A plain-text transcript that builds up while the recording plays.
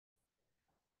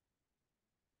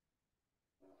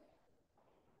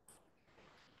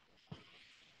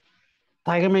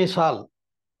தகைமைசால்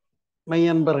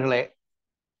மெய்யன்பர்களே,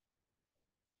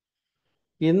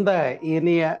 இந்த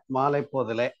இனிய மாலை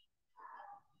போதிலே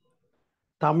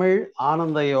தமிழ்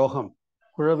ஆனந்த யோகம்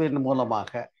குழுவின்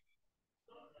மூலமாக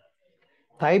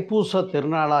தைப்பூச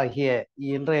திருநாளாகிய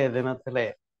இன்றைய தினத்திலே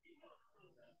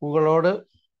உங்களோடு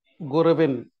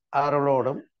குருவின்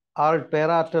அருளோடும் ஆள்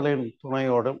பேராற்றலின்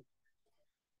துணையோடும்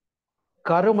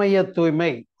கருமைய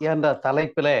தூய்மை என்ற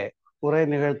தலைப்பிலே உரை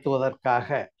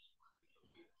நிகழ்த்துவதற்காக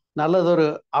நல்லதொரு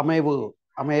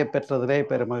அமைய பெற்றதிலே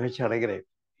பெருமகிழ்ச்சி அடைகிறேன்.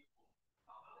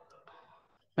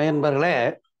 மெய்யன்பர்களே,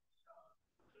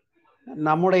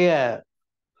 நம்முடைய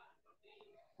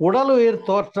உடல் உயிர்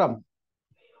தோற்றம்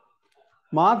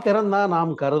மாத்திரம்தான்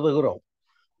நாம் கருதுகிறோம்.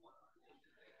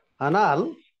 ஆனால்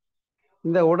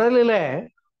இந்த உடலிலே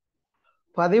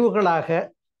பதிவுகளாக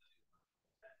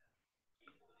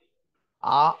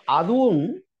அதுவும்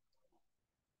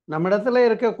நம்மிடத்தில்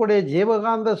இருக்கக்கூடிய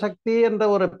ஜீவகாந்த சக்தி என்ற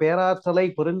ஒரு பேராற்றலை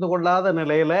புரிந்து கொள்ளாத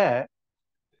நிலையில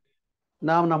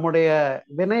நாம் நம்முடைய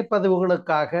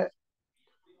வினைப்பதிவுகளுக்காக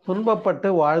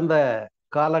துன்பப்பட்டு வாழ்ந்த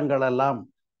காலங்கள் எல்லாம்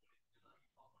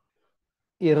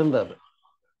இருந்தது.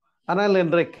 ஆனால்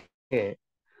இன்றைக்கு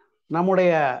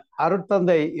நம்முடைய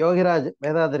அருட்தந்தை யோகிராஜ்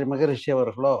வேதாதிரி மகரிஷி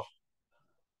அவர்களோ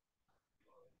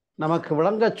நமக்கு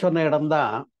விளங்க சொன்ன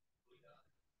இடம்தான்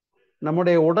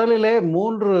நம்முடைய உடலிலே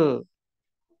 3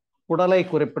 உடலை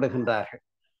குறிப்பிடுகின்றார்கள்.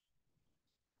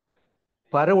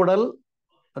 பருவுடல்,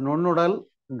 நுண்ணுடல்,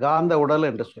 காந்த உடல்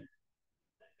என்று சொல்லி.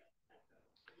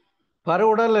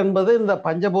 பருவுடல் என்பது இந்த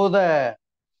பஞ்சபூத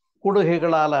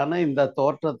கூடுகைகளாலான இந்த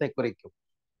தோற்றத்தை குறிக்கும்.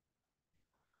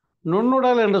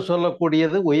 நுண்ணுடல் என்று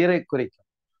சொல்லக்கூடியது உயிரை குறிக்கும்.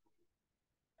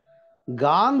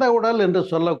 காந்த உடல் என்று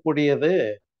சொல்லக்கூடியது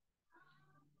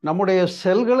நம்முடைய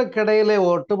செல்களுக்கு இடையிலே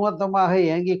ஒட்டுமொத்தமாக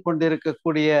இயங்கிக்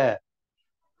கொண்டிருக்கக்கூடிய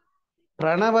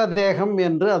பிரணவ தேகம்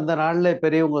என்று அந்த நாளில்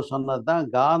பெரியவங்க சொன்னதுதான்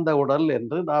காந்த உடல்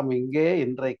என்று நாம் இங்கே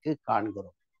இன்றைக்கு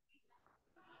காண்கிறோம்.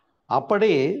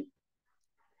 அப்படி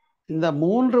இந்த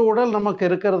 3 உடல் நமக்கு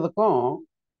இருக்கிறதுக்கும்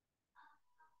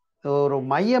ஒரு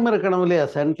மையம் இருக்கணும் இல்லையா,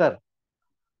 சென்டர்.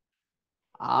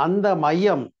 அந்த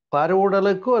மையம்,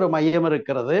 பருவுடலுக்கு ஒரு மையம்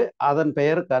இருக்கிறது, அதன்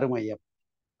பெயர் கருமையம்.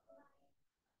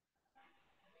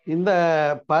 இந்த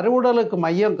பருவுடலுக்கு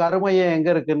மையம், கருமையம் எங்க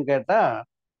இருக்குன்னு கேட்டா,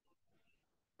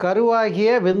 கருவாகிய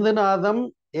விந்துநாதம்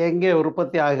எங்கே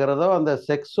உற்பத்தி ஆகிறதோ அந்த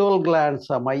செக்ஸுவல்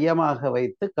கிளான்ஸை மையமாக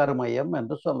வைத்து கருமையம்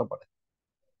என்று சொல்லப்படுது.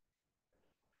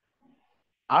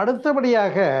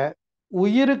 அடுத்தபடியாக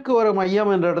உயிருக்கு ஒரு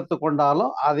மையம் என்று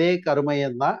எடுத்துக்கொண்டாலும் அதே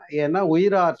கருமையம் தான். ஏன்னா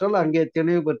உயிராற்றல் அங்கே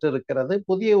தெளிவு பெற்றிருக்கிறது,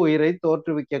 புதிய உயிரை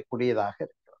தோற்றுவிக்கக்கூடியதாக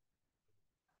இருக்கிறது.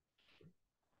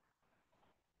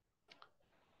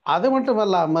 அது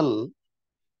மட்டுமல்லாமல்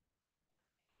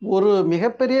ஒரு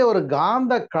மிகப்பெரிய ஒரு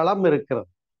காந்த களம் இருக்கிறது.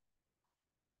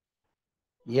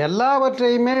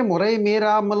 எல்லாவற்றையுமே முறை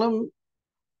மீறாமலும்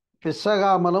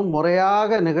பிசகாமலும்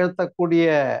முறையாக நிகழ்த்தக்கூடிய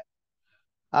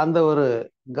அந்த ஒரு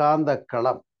காந்த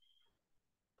களம்,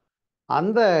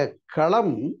 அந்த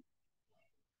களம்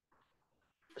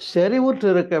செறிவுற்று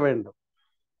இருக்க வேண்டும்.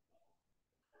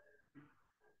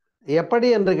 எப்படி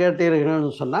என்று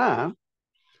கேட்டீர்கள்னு சொன்னா,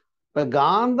 இப்ப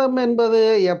காந்தம் என்பது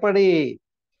எப்படி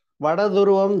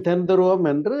வடதுருவம் தென் துருவம்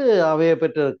என்று அவைய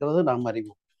பெற்றிருக்கிறது நாம்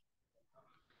அறிவோம்.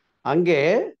 அங்கே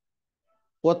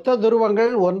ஒத்த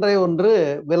துருவங்கள் ஒன்றை ஒன்று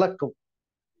விலக்கும்.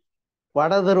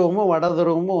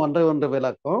 வடதுருவமும் ஒன்றை ஒன்று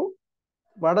விலக்கும்.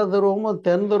 வடதுருவமும்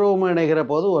தென் துருவமும் இணைகிற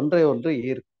போது ஒன்றை ஒன்று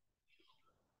ஈர்க்கும்.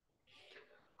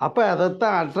 அப்ப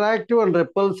அதைத்தான் அட்ராக்டிவ் அண்ட்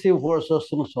ரிப்பல்சிவ்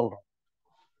ஃபோர்ஸஸ்ன்னு சொல்றோம்.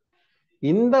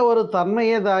 இந்த ஒரு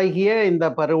தன்மையதாகிய இந்த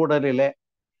பருவுடலிலே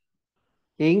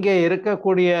இங்கே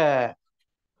இருக்கக்கூடிய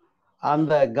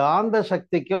அந்த காந்த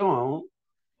சக்திக்கும்,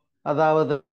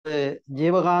 அதாவது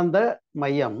ஜீவகாந்த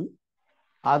மையம்,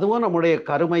 அதுவும் நம்முடைய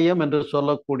கருமையம் என்று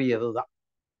சொல்லக்கூடியதுதான்.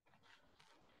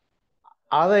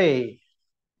 அதை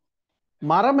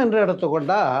மரம் என்று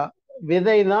எடுத்துக்கொண்டா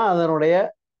விதை தான் அதனுடைய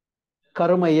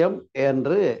கருமையம்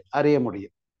என்று அறிய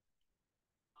முடியும்.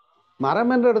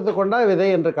 மரம் என்று எடுத்துக்கொண்டா விதை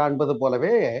என்று காண்பது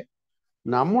போலவே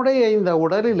நம்முடைய இந்த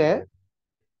உடலிலே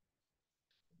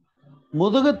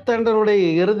முதுகுத்தண்டனுடைய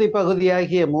இறுதி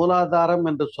பகுதியாகிய மூலாதாரம்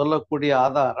என்று சொல்லக்கூடிய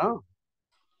ஆதாரம்,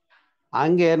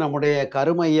 அங்கே நம்முடைய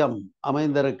கருமையம்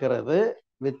அமைந்திருக்கிறது,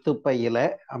 வித்துப்பையில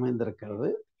அமைந்திருக்கிறது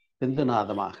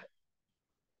விந்துநாதமாக.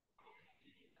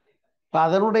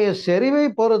 அதனுடைய செறிவை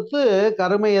பொறுத்து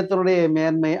கருமையத்தினுடைய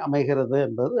மேன்மை அமைகிறது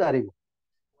என்பது அறிவு.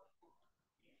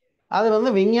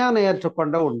 அது விஞ்ஞானம்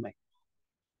ஏற்றுக்கொண்ட உண்மை.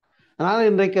 ஆனால்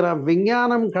இன்றைக்கு நாம்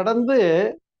விஞ்ஞானம் கடந்து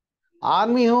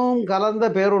ஆன்மீகமும் கலந்த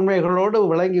பேருண்மைகளோடு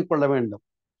விளங்கி கொள்ள வேண்டும்.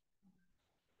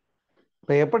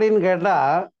 இப்ப எப்படின்னு கேட்டா,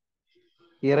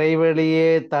 இறைவெளியே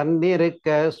தன்னிருக்க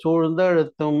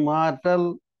சூழ்ந்தழுத்தும் ஆற்றல்,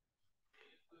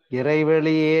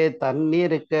 இறைவெளியே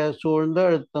தன்னிருக்க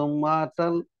சூழ்ந்தழுத்தும்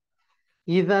ஆற்றல்,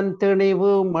 இதன்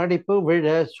திணிவு மடிப்பு விழ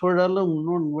சுழலும்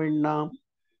நுண்விண்ணாம்.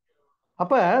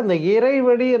 அப்ப இந்த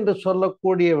இறைவெளி என்று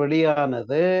சொல்லக்கூடிய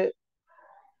வெளியானது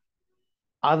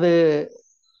அது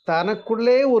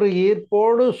தனக்குள்ளே ஒரு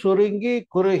ஈர்ப்போடு சுருங்கி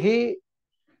குறுகி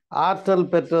ஆற்றல்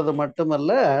பெற்றது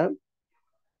மட்டுமல்ல,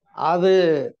 அது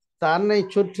தன்னை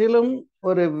சுற்றிலும்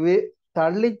ஒரு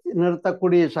தள்ளி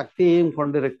நிறுத்தக்கூடிய சக்தியையும்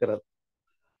கொண்டிருக்கிறது.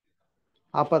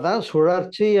 அப்பதான்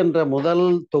சுழற்சி என்ற முதல்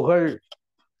துகள்,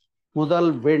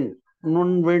 முதல் விண்,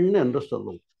 நுண்விண் என்று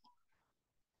சொல்லுவோம்.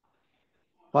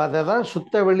 அதைதான்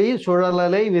சுத்தவெளி,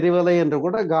 சுழலலை, விரிவலை என்று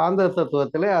கூட காந்த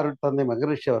தத்துவத்திலே அருட்தந்தை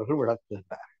மகரிஷி அவர்கள்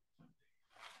விளக்குகின்றார்.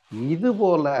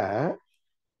 இதுபோல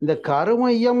இந்த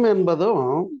கருமையம் என்பதும்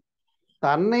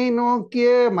தன்னை நோக்கிய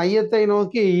மையத்தை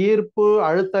நோக்கி ஈர்ப்பு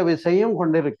அழுத்த விசையும்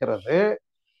கொண்டிருக்கிறது,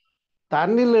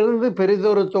 தன்னிலிருந்து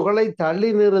பெரிதொரு துகளை தள்ளி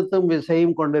நிறுத்தும்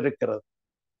விசையும் கொண்டிருக்கிறது.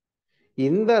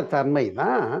 இந்த தன்மை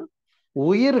தான்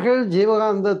உயிர்கள்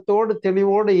ஜீவகாந்தத்தோடு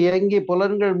தெளிவோடு இயங்கி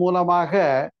புலன்கள் மூலமாக,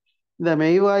 இந்த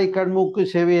மெய்வாய் கண்மூக்கு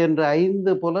செவி என்ற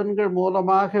 5 புலன்கள்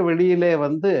மூலமாக வெளியிலே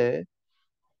வந்து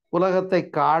உலகத்தை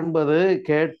காண்பது,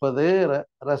 கேட்பது,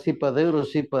 ரசிப்பது,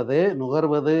 ருசிப்பது,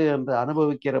 நுகர்வது என்று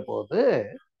அனுபவிக்கிற போது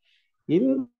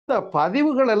இந்த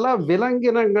பதிவுகள் எல்லாம்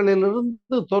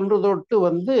விலங்கினங்களிலிருந்து தொன்று தொட்டு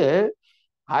வந்து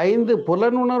 5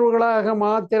 புலனுணர்வுகளாக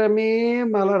மாத்திரமே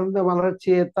மலர்ந்த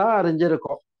மலர்ச்சியைத்தான்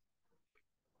அறிஞ்சிருக்கோம்.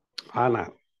 ஆனா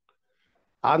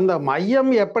அந்த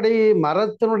மையம் எப்படி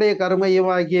மரத்தினுடைய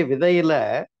கருமையமாகிய விதையில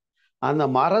அந்த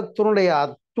மரத்தினுடைய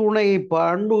அத்துணை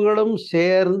பண்புகளும்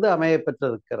சேர்ந்து அமைய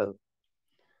பெற்றிருக்கிறது.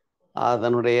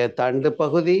 அதனுடைய தண்டு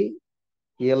பகுதி,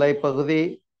 இலை பகுதி,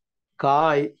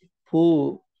 காய், பூ,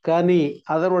 கனி,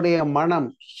 அதனுடைய மனம்,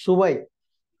 சுவை,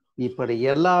 இப்படி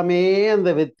எல்லாமே அந்த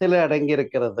வித்தில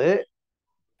அடங்கியிருக்கிறது.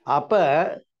 அப்ப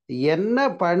என்ன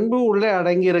பண்பு உள்ளே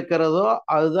அடங்கி இருக்கிறதோ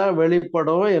அதுதான்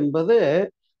வெளிப்படும் என்பது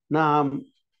நாம்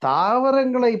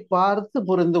தாவரங்களை பார்த்து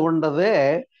புரிந்து கொண்டதே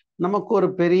நமக்கு ஒரு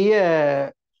பெரிய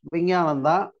விஞ்ஞானம்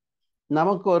தான்,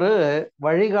 நமக்கு ஒரு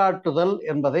வழிகாட்டுதல்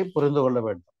என்பதை புரிந்து கொள்ள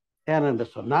வேண்டும். ஏனென்று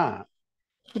சொன்னா,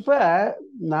 இப்ப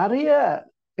நிறைய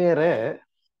பேரு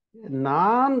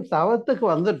நான் தவத்துக்கு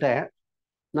வந்துட்டேன்,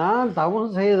 நான்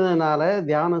தவம் செய்ததுனால,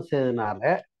 தியானம் செய்ததுனால,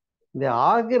 இந்த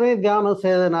ஆகிரை தியானம்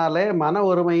செய்ததுனால மன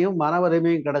ஒருமையும் மன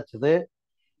வலிமையும் கிடைச்சது,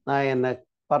 நான் என்னை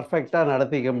பர்ஃபெக்டா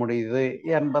நடத்திக்க முடியுது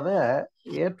என்பதை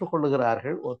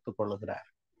ஏற்றுக்கொள்ளுகிறார்கள், ஒத்துக்கொள்ளுகிறார்கள்.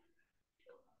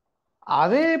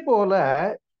 அதே போல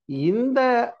இந்த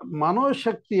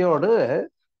மனோசக்தியோடு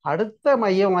அடுத்த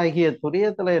மையமாகிய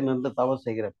துரியத்திலே நின்று தவம்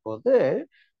செய்கிற போது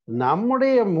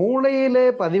நம்முடைய மூளையிலே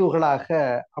பதிவுகளாக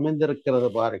அமைந்திருக்கிறது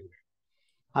பாருங்கள்.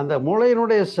 அந்த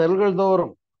மூளையினுடைய செல்கள்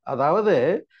தோறும், அதாவது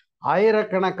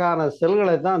ஆயிரக்கணக்கான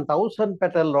செல்களை தான் 1000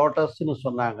 பெட்டல் லோட்டஸ்ன்னு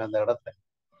சொன்னாங்க அந்த இடத்த.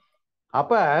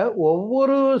 அப்ப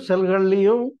ஒவ்வொரு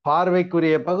செல்கள்லையும்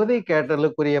பார்வைக்குரிய பகுதி,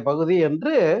 கேட்டலுக்குரிய பகுதி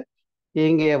என்று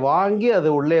இங்கே வாங்கி அது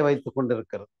உள்ளே வைத்துக்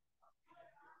கொண்டிருக்கிறது.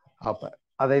 அப்ப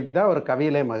அதைத்தான் ஒரு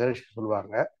கவியிலே மகரிஷி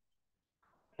சொல்லுவாங்க,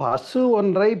 பசு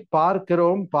ஒன்றை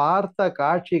பார்க்கிறோம், பார்த்த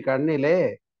காட்சி கண்ணிலே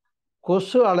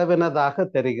கொசு அளவினதாக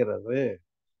தெரிகிறது.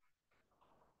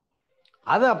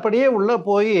 அது அப்படியே உள்ள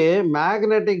போய்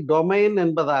மேக்னெட்டிக் டொமைன்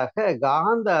என்பதாக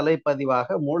காந்த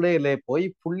அலைப்பதிவாக மூளையிலே போய்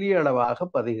புள்ளி அளவாக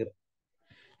பதிகிறது.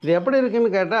 இது எப்படி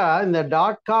இருக்குன்னு கேட்டா, இந்த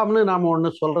 .comனு நாம ஒண்ணு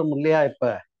சொல்றோம் இல்லையா இப்ப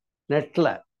நெட்ல,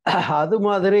 அது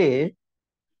மாதிரி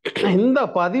இந்த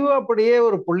பதிவு அப்படியே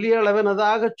ஒரு புள்ளி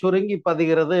அளவினதாக சுருங்கி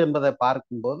பதிகிறது என்பதை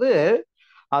பார்க்கும்போது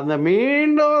அந்த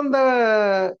மீண்டும் அந்த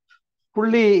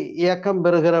புள்ளி இயக்கம்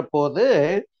பெறுகிற போது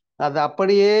அது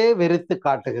அப்படியே விரித்து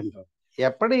காட்டுகின்றது.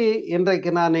 எப்படி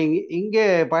இன்றைக்கு நான் இங்கே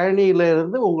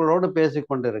பழனியிலிருந்து உங்களோடு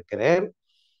பேசிக்கொண்டிருக்கிறேன்,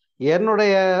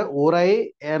 என்னுடைய உரை,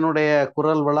 என்னுடைய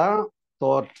குரல் வளம்,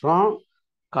 தோற்றம்,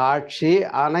 காட்சி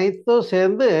அனைத்தும்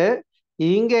சேர்ந்து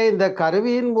இங்கே இந்த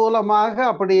கருவியின் மூலமாக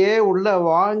அப்படியே உள்ள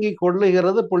வாங்கி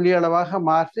கொள்ளுகிறது, புள்ளி அளவாக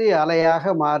மாற்றி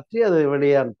அலையாக மாற்றி அது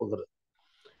வெளியே அனுப்புகிறது.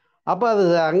 அப்ப அது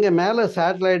அங்க மேல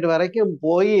சேட்டலைட் வரைக்கும்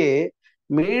போய்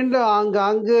மீண்டும்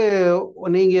ஆங்காங்கு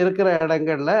நீங்க இருக்கிற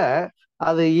இடங்கள்ல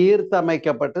அது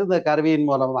ஈர்த்தமைக்கப்பட்டு இந்த கருவியின்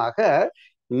மூலமாக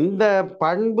இந்த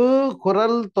பண்பு,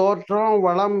 குரல், தோற்றம்,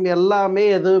 வளம் எல்லாமே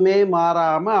எதுவுமே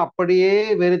மாறாம அப்படியே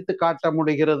வெறித்து காட்ட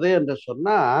முடிகிறது என்று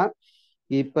சொன்னா,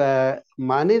 இப்ப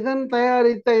மனிதன்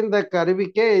தயாரித்த இந்த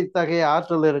கருவிக்கே இத்தகைய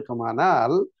ஆற்றல்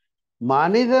இருக்குமானால்,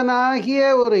 மனிதனாகிய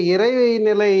ஒரு இறை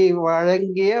நிலை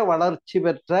வழங்கிய வளர்ச்சி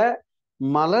பெற்ற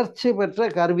மலர்ச்சி பெற்ற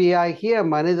கருவியாகிய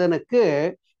மனிதனுக்கு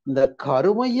இந்த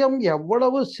கருமையம்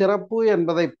எவ்வளவு சிறப்பு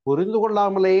என்பதை புரிந்து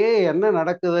கொள்ளாமலேயே என்ன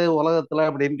நடக்குது உலகத்துல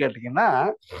அப்படின்னு கேட்டீங்கன்னா,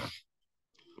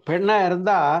 பெண்ணா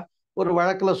இருந்தா ஒரு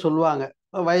வழக்குல சொல்லுவாங்க,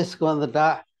 வயசுக்கு வந்துட்டா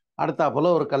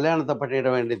அடுத்தாப்புல ஒரு கல்யாணத்தை பண்ணிட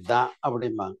வேண்டியதுதான்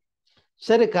அப்படிம்பாங்க.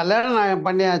 சரி, கல்யாணம்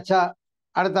பண்ணியாச்சா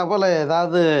அடுத்தாப்புல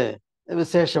ஏதாவது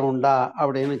விசேஷம் உண்டா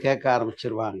அப்படின்னு கேட்க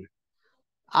ஆரம்பிச்சிருவாங்க.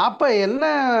 அப்ப என்ன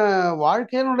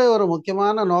வாழ்க்கையினுடைய ஒரு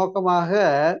முக்கியமான நோக்கமாக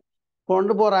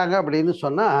கொண்டு போறாங்க அப்படின்னு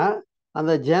சொன்னா,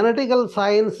 அந்த ஜெனடிக்கல்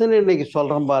சயின்ஸ்ன்னு இன்னைக்கு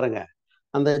சொல்றோம் பாருங்க,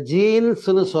 அந்த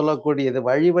ஜீன்ஸ்ன்னு சொல்லக்கூடியது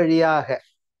வழி வழியாக.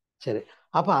 சரி,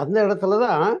 அப்ப அந்த இடத்துல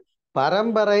தான்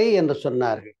பரம்பரை என்று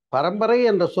சொன்னார்கள். பரம்பரை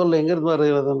என்ற சொல் எங்கிருந்து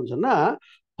வருகிறதுன்னு சொன்னா,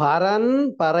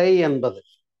 பரன்பரை என்பது.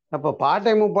 அப்ப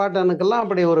பாட்டை முப்பாட்டனுக்கெல்லாம்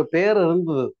அப்படி ஒரு பேர்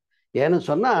இருந்தது. ஏன்னு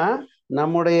சொன்னா,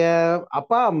 நம்முடைய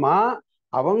அப்பா அம்மா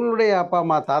அவங்களுடைய அப்பா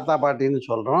அம்மா தாத்தா பாட்டின்னு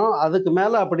சொல்றோம். அதுக்கு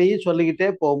மேல அப்படி சொல்லிக்கிட்டே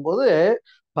போகும்போது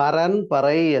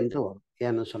பரன்பரை என்று வரும்.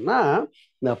 ஏன்னு சொன்னா,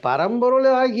 இந்த பரம்பொருள்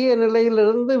ஆகிய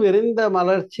நிலையிலிருந்து விரிந்த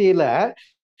மலர்ச்சியில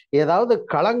ஏதாவது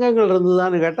களங்கங்கள்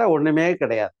இருந்ததான்னு கேட்டா ஒண்ணுமே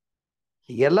கிடையாது.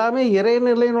 எல்லாமே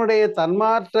இறைநிலையினுடைய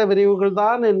தன்மாற்ற விரிவுகள்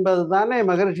தான் என்பது தானே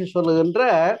மகரிஷி சொல்லுகின்ற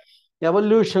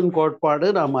எவல்யூஷன் கோட்பாடு.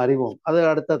 நாம் அறிவோம். அது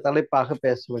அடுத்த தலைப்பாக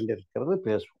பேச வேண்டியிருக்கிறது,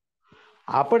 பேசுவோம்.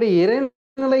 அப்படி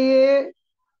இறைநிலையே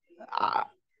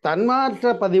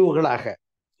தன்மாற்ற பதிவுகளாக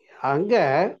அங்க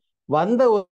வந்த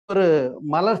ஒரு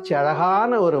மலர்ச்சி,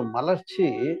 அழகான ஒரு மலர்ச்சி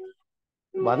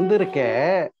வந்திருக்க.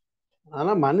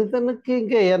 ஆனா மனிதனுக்கு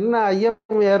இங்க என்ன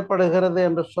ஐயம் ஏற்படுகிறது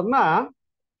என்று சொன்னா,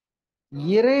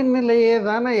 இறைநிலையே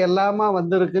தானே எல்லாமா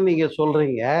வந்திருக்குன்னு நீங்க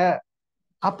சொல்றீங்க.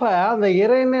 அப்ப அந்த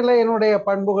இறைநிலையினுடைய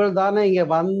பண்புகள் தானே இங்க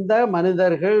வந்த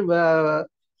மனிதர்கள்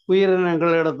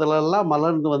உயிரினங்கள் இடத்துல எல்லாம்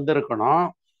மலர்ந்து வந்திருக்கணும்.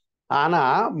 ஆனா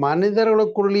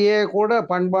மனிதர்களுக்குள்ளேயே கூட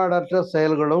பண்பாடற்ற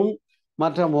செயல்களும்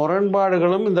மற்ற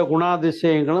முரண்பாடுகளும் இந்த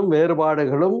குணாதிசயங்களும்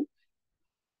வேறுபாடுகளும்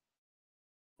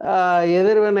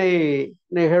எதிர்வினை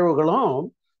நிகழ்வுகளும்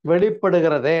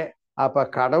வெளிப்படுகிறதே. அப்ப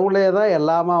கடவுளே தான்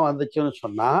எல்லாமா வந்துச்சுன்னு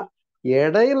சொன்னா,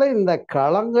 இடையில இந்த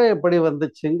களங்கம் எப்படி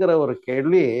வந்துச்சுங்கிற ஒரு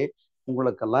கேள்வி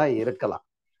உங்களுக்கெல்லாம் இருக்கலாம்.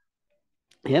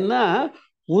 ஏன்னா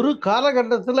ஒரு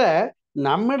காலகட்டத்துல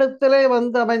நம்மிடத்திலே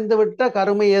வந்து அமைந்து விட்ட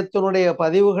கருமையத்தினுடைய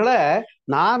பதிவுகளை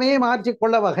நாமே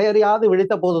மாற்றிக்கொள்ள வகையறியாது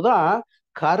விழித்த போதுதான்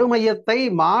கருமையத்தை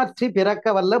மாற்றி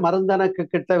பிறக்க வல்ல மருந்தனக்கு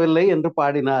கிட்டவில்லை என்று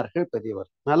பாடினார்கள் பெரியவர்.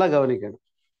 நல்லா கவனிக்கணும்.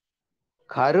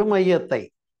 கருமையத்தை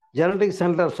ஜெனடிக்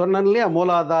சென்டர் சொன்னேன் இல்லையா,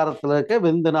 மூலாதாரத்தில் இருக்க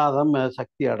விந்துநாதம்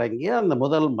சக்தி அடங்கிய அந்த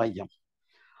முதல் மையம்,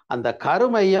 அந்த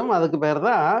கருமையம், அதுக்கு பேர்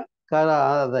தான்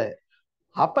அது.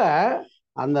 அப்ப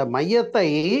அந்த மையத்தை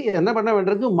என்ன பண்ண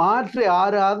வேண்டியிருக்கு, மாற்றி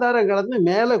 6 ஆதாரம் கடந்து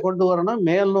மேலே கொண்டு வரணும்,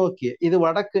 மேல் நோக்கி. இது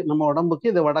வடக்கு, நம்ம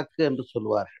உடம்புக்கு இது வடக்கு என்று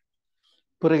சொல்லுவார்கள்.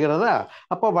 புரிகிறதா?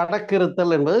 அப்ப வடக்கு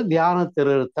இருத்தல் என்பது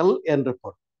தியானத்திருத்தல் என்று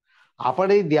பொருள்.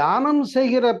 அப்படி தியானம்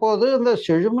செய்கிற போது இந்த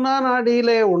செழுமனா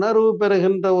நாடியிலே உணர்வு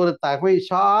பெறுகின்ற ஒரு தகவை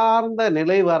சார்ந்த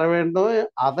நிலை வர வேண்டும்.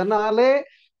 அதனாலே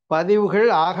பதிவுகள்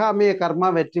ஆகாமிய கர்மா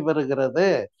வெற்றி பெறுகிறது.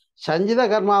 சஞ்சித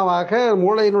கர்மாவாக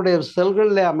மூளையினுடைய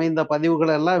செல்களில் அமைந்த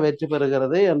பதிவுகள் எல்லாம் வெற்றி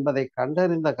பெறுகிறது என்பதை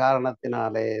கண்டறிந்த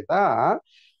காரணத்தினாலே தான்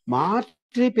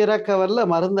மாற்றி பிறக்க வல்ல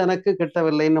மருந்து எனக்கு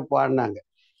கிட்டவில்லைன்னு பாடினாங்க.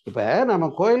 இப்ப நம்ம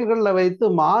கோயில்களில் வைத்து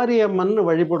மாரியம்மன்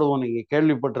வழிபடுவோம், நீங்க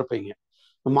கேள்விப்பட்டிருப்பீங்க.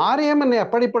 மாரியம்மன்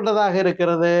எப்படிப்பட்டதாக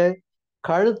இருக்கிறது?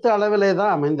 கழுத்து அளவிலே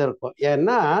தான் அமைந்திருக்கும்.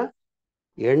 ஏன்னா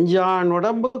எஞ்சான்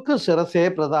உடம்புக்கு சிரசே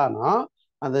பிரதானம்.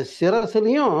 அந்த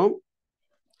சிரசிலையும்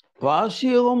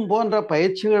வாசியோகம் போன்ற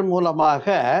பயிற்சிகள் மூலமாக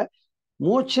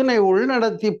மூச்சினை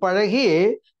உள்நடத்தி பழகி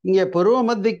இங்கே பருவ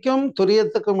மத்திக்கும்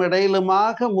துரியத்துக்கும்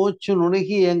இடையிலுமாக மூச்சு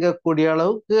நுணுகி இயங்கக்கூடிய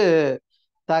அளவுக்கு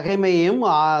தகைமையும்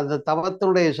அந்த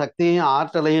தவத்தினுடைய சக்தியும்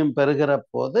ஆற்றலையும் பெறுகிற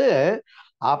போது,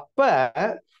 அப்ப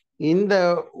இந்த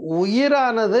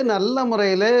உயிரானது நல்ல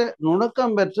முறையில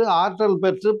நுணுக்கம் பெற்று ஆற்றல்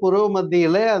பெற்று புருவ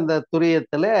மத்தியில அந்த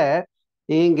துரியத்துல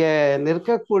இங்க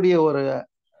நிற்கக்கூடிய ஒரு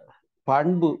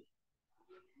பண்பு,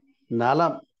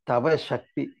 நலம், தவ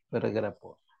சக்தி பெறுகிற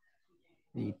போது,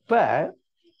 இப்ப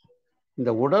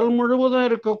இந்த உடல் முழுவதும்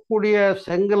இருக்கக்கூடிய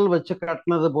செங்கல் வச்சு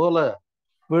கட்டினது போல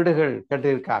வீடுகள்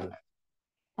கட்டியிருக்காங்க.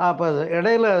 அப்ப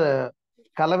இடையில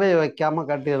கலவையை வைக்காம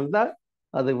கட்டியிருந்தா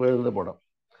அது விழுந்து போடும்.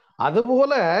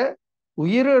 அதுபோல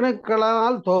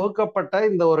உயிரணுக்களால் தொகுக்கப்பட்ட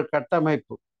இந்த ஒரு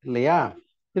கட்டமைப்பு இல்லையா,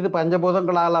 இது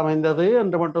பஞ்சபூதங்களால் அமைந்தது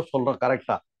என்று மட்டும் சொல்றோம்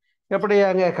கரெக்டா. எப்படி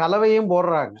அங்க கலவையும்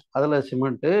போடுறாங்க, அதுல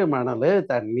சிமெண்ட், மணல்,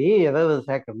 தண்ணி எதாவது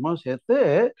சேர்க்கணுமோ சேர்த்து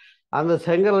அந்த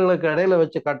செங்கல்களுக்கு இடையில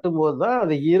வச்சு கட்டும்போது தான்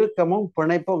அது இறுக்கமும்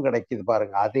பிணைப்பும் கிடைக்குது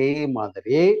பாருங்க. அதே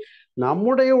மாதிரி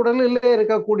நம்முடைய உடலிலே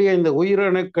இருக்கக்கூடிய இந்த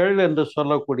உயிரணுக்கள் என்று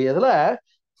சொல்லக்கூடியதுல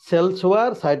செல்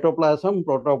சுவர், சைட்டோபிளாசம்,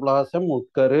 புரோட்டோபிளாசம்,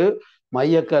 உட்கரு,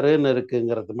 மையக்கருன்னு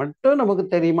இருக்குங்கிறது மட்டும் நமக்கு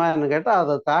தெரியுமான்னு கேட்டா,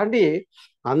 அதை தாண்டி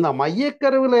அந்த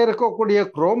மையக்கருவில் இருக்கக்கூடிய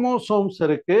குரோமோசோம்ஸ்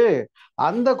இருக்கு.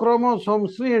 அந்த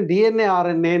குரோமோசோம்ஸ்லயும் டிஎன்ஏ,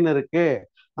 ஆர்என்ஏன்னு இருக்கு.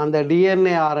 அந்த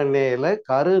டிஎன்ஏ ஆர்என்ஏல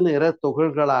கருநிற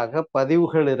துகள்களாக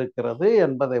பதிவுகள் இருக்கிறது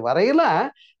என்பதை வரையில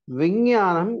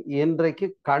விஞ்ஞானம் இன்றைக்கு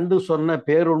கண்டு சொன்ன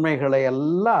பேருண்மைகளை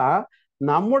எல்லாம்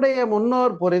நம்முடைய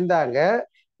முன்னோர் புரிந்தாங்க.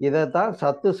 இதைத்தான்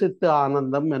சத்து சித்து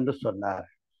ஆனந்தம் என்று சொன்னார்,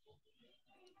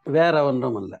 வேற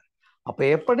ஒன்றும் இல்லை. அப்ப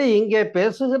எப்படி இங்கே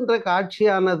பேசுகின்ற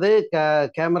காட்சியானது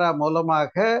கேமரா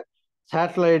மூலமாக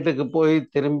சேட்டலைட்டுக்கு போய்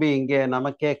திரும்பி இங்கே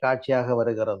நமக்கே காட்சியாக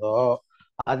வருகிறதோ,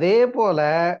 அதே போல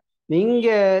இங்க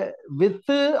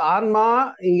வித்து ஆன்மா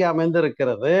இங்க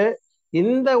அமைந்திருக்கிறது.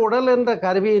 இந்த உடல் என்ற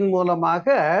கருவியின்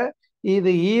மூலமாக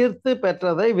இது ஈர்த்து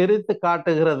பெற்றதை விரித்து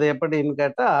காட்டுகிறது. எப்படின்னு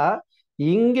கேட்டா,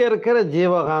 இங்க இருக்கிற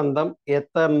ஜீவகாந்தம்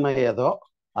எத்தன்மையதோ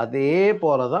அதே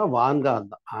போலதான்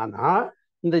வான்காந்தம். ஆனா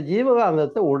இந்த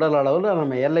ஜீவகாந்தத்தை உடல் அளவுல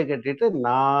நம்ம எல்லை கட்டிட்டு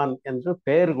நான் என்று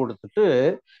பெயர் கொடுத்துட்டு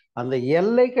அந்த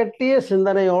எல்லை கட்டிய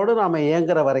சிந்தனையோடு நாம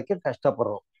இயங்குற வரைக்கும்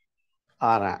கஷ்டப்படுறோம்.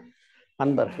 ஆனா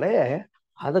அன்பர்களே,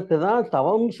 அதுக்குதான்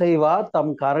தவம் செய்வார்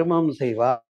தம் கர்மம்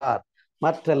செய்வார்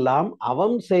மற்றெல்லாம்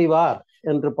அவம் செய்வார்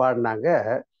என்று பாடினாங்க,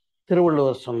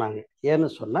 திருவள்ளுவர் சொன்னாங்க. ஏன்னு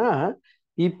சொன்னா,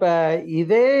 இப்ப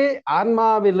இதே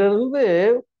ஆன்மாவிலிருந்து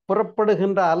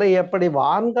புறப்படுகின்ற அலை எப்படி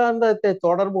வான்காந்தத்தை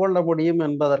தொடர்பு கொள்ள முடியும்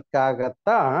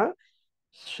என்பதற்காகத்தான்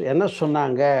என்ன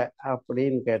சொன்னாங்க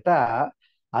அப்படின்னு கேட்டா,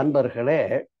 அன்பர்களே,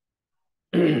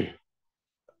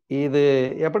 இது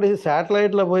எப்படி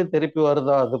சேட்டலைட்ல போய் திருப்பி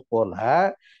வருதோ அது போல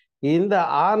இந்த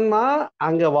ஆன்மா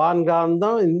அங்க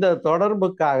வான்காந்தம், இந்த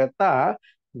தொடர்புக்காகத்தான்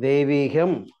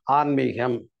தெய்வீகம்,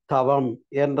 ஆன்மீகம், தவம்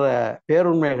என்ற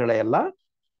பேருண்மைகளை எல்லாம்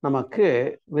நமக்கு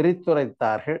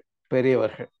விரித்துரைத்தார்கள்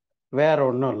பெரியவர்கள். வேற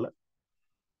ஒன்றும் இல்லை.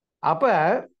 அப்ப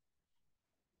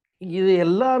இது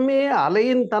எல்லாமே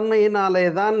அலையின் தன்மையினாலே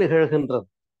தான் நிகழ்கின்றது.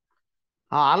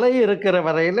 அலை இருக்கிற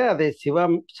வரையில அதை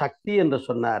சிவம், சக்தி என்று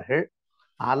சொன்னார்கள்.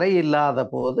 அலை இல்லாத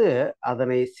போது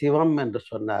அதனை சிவம் என்று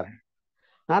சொன்னார்கள்.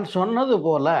 நான் சொன்னது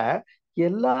போல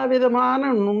எல்லா விதமான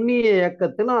நுண்ணிய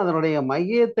இயக்கத்திலும் அதனுடைய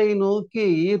மையத்தை நோக்கி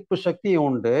ஈர்ப்பு சக்தி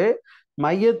உண்டு.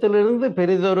 மையத்திலிருந்து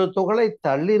பெரிதொரு துகளை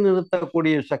தள்ளி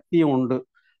நிறுத்தக்கூடிய சக்தியும் உண்டு.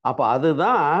 அப்ப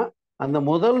அதுதான் அந்த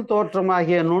முதல்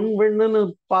தோற்றமாகிய நுண்வெண்ணுன்னு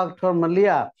பார்க்கிறோம்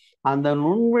இல்லையா, அந்த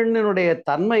நுண்வெண்ணினுடைய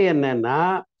தன்மை என்னன்னா,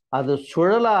 அது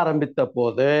சுழல ஆரம்பித்த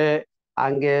போது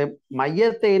அங்கே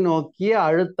மையத்தை நோக்கிய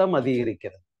அழுத்தம்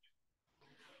அதிகரிக்கிறது.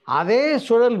 அதே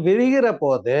சுழல் விரிகிற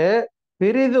போது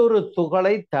பெரிதொரு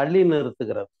துகளை தள்ளி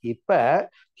நிறுத்துகிறது. இப்ப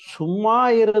சும்மா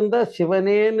இருந்த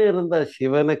சிவனேன்னு இருந்த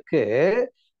சிவனுக்கு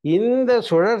இந்த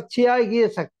சுழற்சியாகிய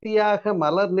சக்தியாக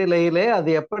மலர் நிலையிலே அது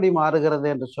எப்படி மாறுகிறது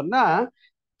என்று சொன்னா,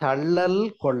 தள்ளல்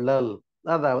கொள்ளல்.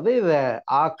 அதாவது இத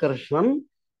ஆகர்ஷணம்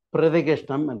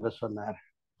பிரதிகிருஷ்ணம் என்று சொன்னார்.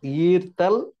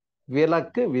 ஈர்த்தல்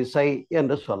விலக்கு விசை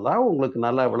என்று சொல்ல உங்களுக்கு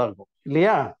நல்லா விளங்கும்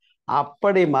இல்லையா?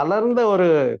 அப்படி மலர்ந்த ஒரு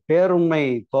பேருண்மை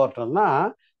தோற்றம்னா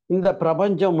இந்த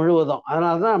பிரபஞ்சம் முழுவதும்.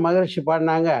 அதனால்தான் மகரிஷி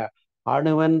பாடினாங்க,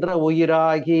 அணுவென்ற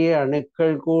உயிராகி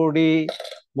அணுக்கள் கூடி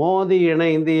மோதி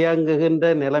இணைந்து இயங்குகின்ற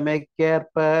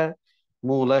நிலைமைக்கேற்ப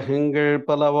மூலகங்கள்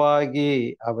பலவாகி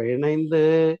அவை இணைந்து.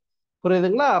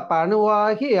 புரியுதுங்களா? அப்ப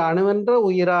அணுவாகி அணுவென்ற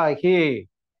உயிராகி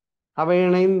அவை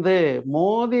இணைந்து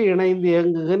மோதி இணைந்து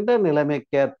இயங்குகின்ற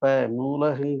நிலைமைக்கேற்ப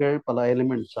மூலகங்கள் பல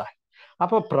எலிமெண்ட்ஸ் ஆகி.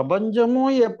 அப்ப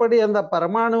பிரபஞ்சமும் எப்படி அந்த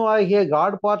பரமாணுவாகிய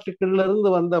காட் பார்ட்டிக்கிள் இருந்து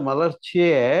வந்த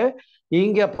மலர்ச்சியே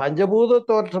இங்க பஞ்சபூத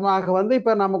தோற்றமாக வந்து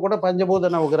இப்ப நம்ம கூட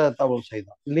பஞ்சபூத நவகிரக தவம்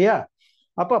செய்தோம் இல்லையா?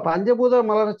 அப்ப பஞ்சபூத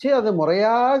மலர்ச்சி அது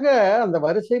முறையாக அந்த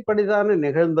வரிசைப்படிதானே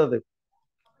நிகழ்ந்தது.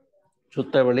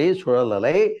 சுத்தவெளி,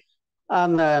 சுழலலை,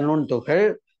 அந்த நுண்துகள்,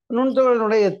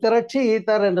 நுண்துகளினுடைய திரட்சி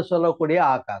ஈத்தர் என்று சொல்லக்கூடிய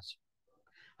ஆகாசம்.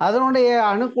 அதனுடைய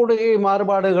அணுக்கூடுகை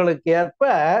மாறுபாடுகளுக்கு ஏற்ப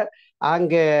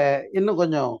அங்கே இன்னும்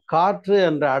கொஞ்சம் காற்று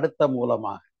என்ற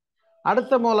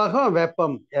அடுத்த மூலகம்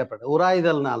வெப்பம் ஏற்படும்.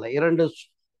 உராய்தல்னால இரண்டு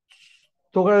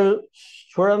துகள்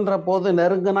சுழன்ற போது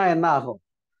நெருங்குனா என்ன ஆகும்?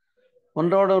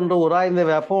 ஒன்றோடு ஒன்று உராய்ந்த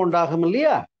வெப்பம் உண்டாகும்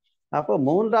இல்லையா? அப்போ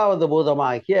மூன்றாவது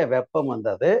பூதமாகிய வெப்பம்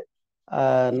வந்தது,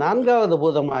 நான்காவது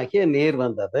பூதமாகிய நீர்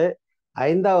வந்தது,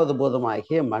 ஐந்தாவது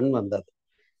பூதமாகிய மண் வந்தது.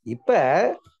 இப்ப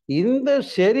இந்த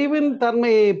செறிவின்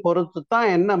தன்மையை பொறுத்து தான்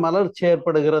என்ன மலர்ச்சி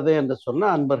ஏற்படுகிறது என்று சொன்ன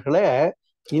அன்பர்களே,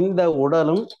 இந்த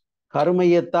உடலும்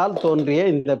கருமையத்தால் தோன்றிய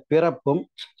இந்த பிறப்பும்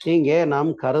இங்கே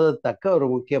நாம் கருதத்தக்க ஒரு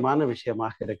முக்கியமான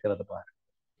விஷயமாக இருக்கிறது பாரு.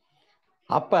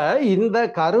 அப்ப இந்த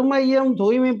கருமையம்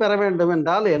தூய்மை பெற வேண்டும்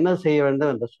என்றால் என்ன செய்ய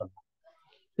வேண்டும் என்று சொன்னாங்க.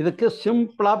 இதுக்கு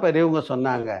சிம்பிளா பெரியவங்க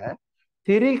சொன்னாங்க,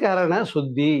 திரிகரண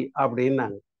சுத்தி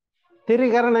அப்படின்னாங்க.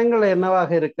 திரிகரணங்கள்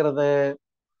என்னவாக இருக்கிறது?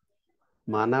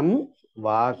 மனம்,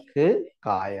 வாக்கு,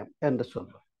 காயம் என்று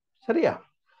சொல்றோம். சரியா?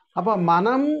 அப்ப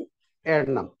மனம்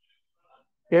எண்ணம்,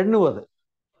 எண்ணுவது,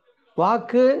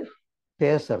 வாக்கு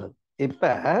பேசுறது.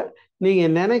 இப்ப நீங்க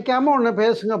நினைக்காம ஒண்ணு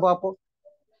பேசுங்க பார்ப்போம்.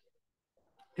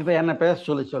 இப்ப என்ன பேச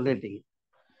சொல்லிட்டீங்க,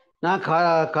 நான்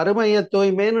கருமைய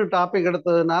தூய்மைன்னு டாபிக்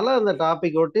எடுத்ததுனால அந்த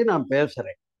டாபிக் ஒட்டி நான்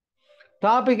பேசுறேன்.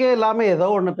 டாபிக்கே இல்லாம ஏதோ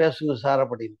ஒண்ணு பேசுங்க சார்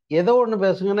அப்படின்னு. ஏதோ ஒண்ணு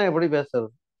பேசுங்கன்னா எப்படி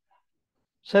பேசுறது?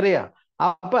 சரியா?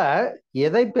 அப்ப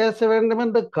எதை பேச வேண்டும்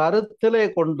என்று கருத்திலே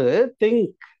கொண்டு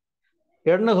திங்க்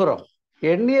எண்ணுகிறோம்.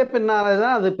 எண்ணிய பின்னாலே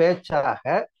தான் அது பேச்சாக,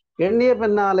 எண்ணிய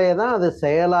பின்னாலே தான் அது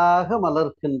செயலாக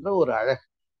மலர்கின்ற ஒரு அழகு.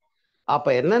 அப்ப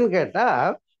என்னன்னு கேட்டா,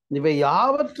 இவை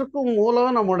யாவற்றுக்கும்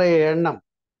மூலம் நம்முடைய எண்ணம்.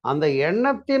 அந்த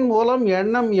எண்ணத்தின் மூலம்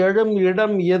எண்ணம் எழும்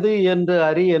இடம் எது என்று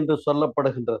அறி என்று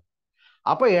சொல்லப்படுகின்றது.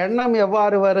 அப்ப எண்ணம்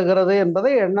எவ்வாறு வருகிறது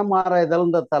என்பதை எண்ணம் ஆராய்தல்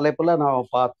இந்த தலைப்புல நாம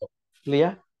பார்த்தோம்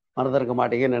இல்லையா? மறந்திருக்க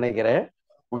மாட்டீங்கன்னு நினைக்கிறேன்.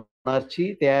 உணர்ச்சி,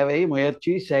 தேவை,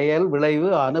 முயற்சி, செயல், விளைவு,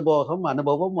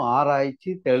 அனுபவம்,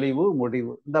 ஆராய்ச்சி, தெளிவு,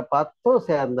 முடிவு, இந்த 10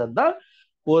 சேர்ந்ததுதான்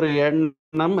ஒரு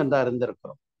எண்ணம் என்று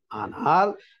அறிந்திருக்கிறோம்.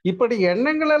 ஆனால் இப்படி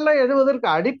எண்ணங்கள் எல்லாம் எழுவதற்கு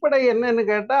அடிப்படை என்னன்னு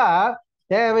கேட்டா,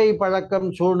 தேவை, பழக்கம்,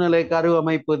 சூழ்நிலை,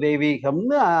 கருவமைப்பு,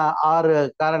 தெய்வீகம்னு 6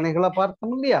 காரணிகளை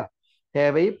பார்த்தோம் இல்லையா?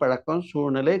 தேவை, பழக்கம்,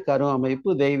 சூழ்நிலை,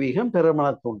 கருவமைப்பு, தெய்வீகம், திருமண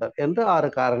தூண்டல் என்று 6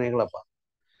 காரணிகளை பார்த்தோம்.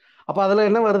 அப்ப அதுல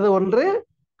என்ன வருது? ஒன்று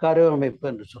கருவமைப்பு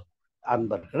என்று சொல்றோம்.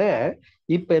 அன்பர்களே,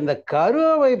 இப்ப இந்த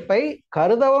கருவமைப்பை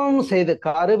கருதவம் செய்து,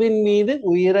 கருவின் மீது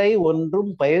உயிரை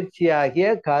ஒன்றும் பயிற்சியாகிய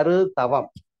கரு தவம்,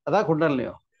 அதான்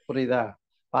குண்டலினியோ. புரியுதா?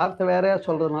 வார்த்தை வேறையா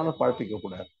சொல்றதுனால குழப்பிக்க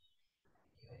கூடாது.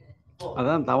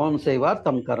 அதான் தவம் செய்வார்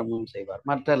தம் கர்மம் செய்வார்,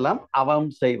 மற்றெல்லாம் அவம்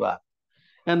செய்வார்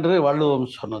என்று வள்ளுவம்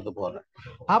சொன்னது போல.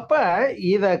 அப்ப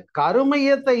இத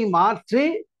கருமையத்தை மாற்றி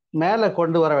மேல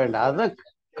கொண்டு வர வேண்டாம். அதுதான்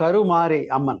கருமாரி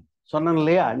அம்மன் சொன்னேன்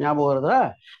இல்லையா? ஞாபகம் வருதா?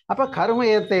 அப்ப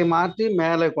கருமையத்தை மாற்றி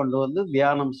மேலே கொண்டு வந்து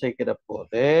தியானம் செய்கிற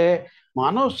போது,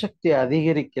 மனோசக்தி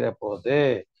அதிகரிக்கிற போது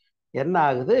என்ன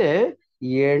ஆகுது?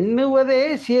 எண்ணுவதே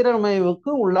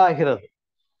சீரமைவுக்கு உள்ளாகிறது.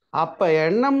 அப்ப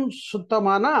எண்ணம்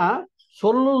சுத்தமானா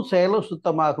சொல்லும் செயலும்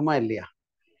சுத்தமாகுமா இல்லையா?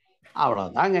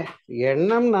 அவ்வளவுதாங்க.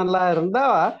 எண்ணம் நல்லா இருந்தா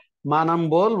மனம்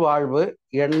போல் வாழ்வு,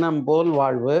 எண்ணம் போல்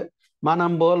வாழ்வு,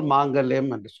 மனம் போல் மாங்கல்யம்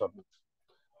என்று சொன்னோம்.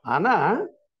 ஆனா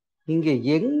இங்க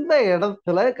எந்த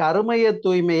இடத்துல கருமைய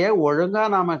தூய்மையை ஒழுங்கா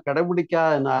நாம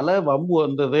கடைபிடிக்காதனால வம்பு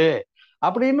வந்தது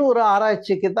அப்படின்னு ஒரு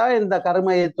ஆராய்ச்சிக்கு தான் இந்த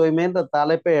கருமைய தூய்மைன்ற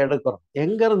தலைப்பை எடுக்கிறோம்.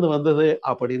 எங்க இருந்து வந்தது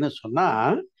அப்படின்னு சொன்னா,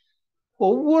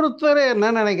 ஒவ்வொருத்தரும் என்ன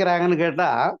நினைக்கிறாங்கன்னு கேட்டா,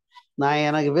 நான்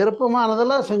எனக்கு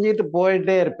விருப்பமானதெல்லாம் செஞ்சுட்டு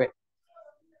போயிட்டே இருப்பேன்,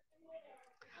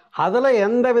 அதுல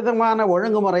எந்த விதமான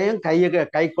ஒழுங்குமுறையும்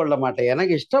கை கொள்ள மாட்டேன்,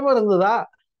 எனக்கு இஷ்டம் இருந்ததா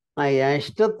நான் என்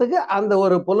இஷ்டத்துக்கு அந்த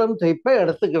ஒரு புலன் துய்ப்பை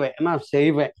எடுத்துக்குவேன், நான்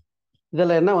செய்வேன்.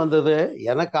 இதுல என்ன வந்தது?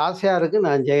 எனக்கு ஆசையா இருக்கு,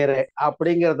 நான் செய்யறேன்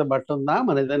அப்படிங்கிறத மட்டும்தான்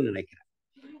மனிதன் நினைக்கிறேன்.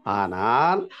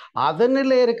 ஆனால்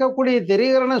அதனில் இருக்கக்கூடிய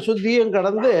திரிகரண சுத்தியும்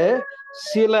கடந்து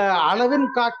சில அளவின்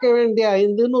காக்க வேண்டிய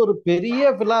 5ன்னு ஒரு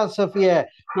பெரிய பிலாசபிய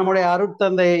நம்முடைய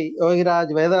அருட்தந்தை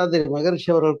யோகிராஜ் வேதாதிரி மகர்ஷி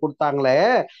அவர்கள் கொடுத்தாங்களே,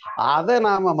 அதை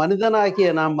நாம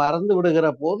மனிதனாகிய நாம் மறந்து விடுகிற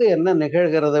போது என்ன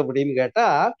நிகழ்கிறது அப்படின்னு கேட்டா,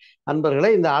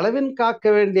 அன்பர்களே, இந்த அளவின் காக்க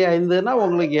வேண்டிய 5ன்னா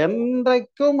உங்களுக்கு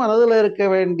என்றைக்கும் மனதில் இருக்க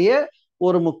வேண்டிய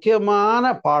ஒரு முக்கியமான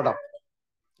பாடம்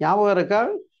ஞாபகம் இருக்கா?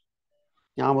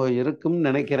 ஞாபகம் இருக்கும்னு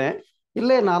நினைக்கிறேன்.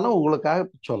 இல்லைனாலும் உங்களுக்காக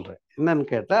சொல்றேன். என்னன்னு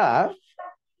கேட்டா,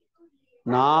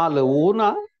 4 ஊனா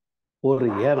ஒரு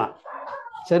ஏனா.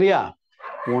 சரியா?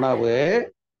 உணவு,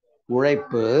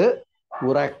 உழைப்பு,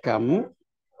 உறக்கம்,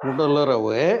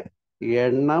 உடலுறவு,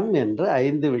 எண்ணம் என்று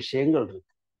 5 விஷயங்கள்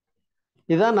இருக்கு.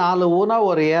 இதான் 4 ஊனா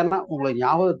ஒரு ஏனா. உங்களுக்கு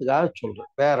ஞாபகத்துக்காக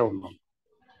சொல்றேன், வேற ஒண்ணும்.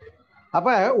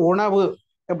 அப்ப உணவு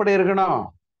எப்படி இருக்கணும்?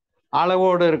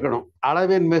 அளவோடு இருக்கணும்.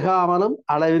 அளவின் மிகாமலும்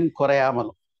அளவின்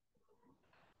குறையாமலும்.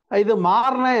 இது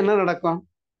மாறினா என்ன நடக்கும்?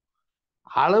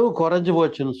 அளவு குறைஞ்சு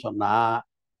போச்சுன்னு சொன்னா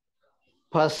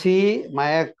பசி,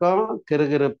 மயக்கம்,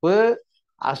 கிறுகிறுப்பு,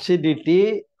 அசிடிட்டி,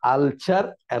 அல்சர்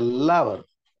எல்லாம் வரும்.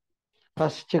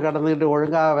 பசிச்சு கடந்துக்கிட்டு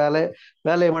ஒழுங்கா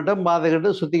வேலையை மட்டும்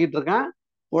பார்த்துக்கிட்டு சுத்திக்கிட்டு இருக்கான்,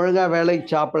 ஒழுங்கா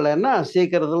வேலைக்கு சாப்பிடலன்னா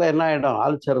சீக்கிரத்துல என்ன ஆயிடும்?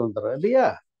 அல்சர் வந்துடும் இல்லையா?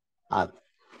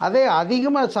 அதே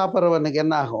அதிகமா சாப்பிட்றவனுக்கு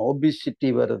என்ன ஆகும்? ஒபிசிட்டி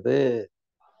வருது,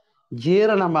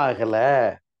 ஜீரணமாகல,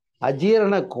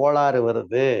 அஜீரண கோளாறு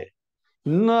வருது.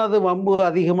 இன்னும் அது வம்பு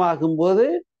அதிகமாகும் போது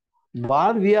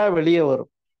வாந்தியா வெளியே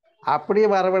வரும். அப்படியே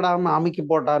வரவிடாம அமுக்கி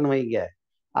போட்டான்னு வைங்க,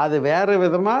 அது வேற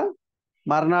விதமா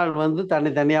மறுநாள் வந்து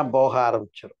தனித்தனியா போக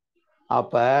ஆரம்பிச்சிடும்.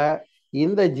 அப்ப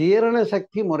இந்த ஜீரண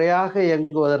சக்தி முறையாக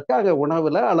இயங்குவதற்கு அங்க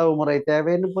உணவுல அளவு முறை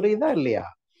தேவைன்னு புரியுதா இல்லையா?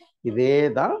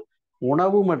 இதேதான்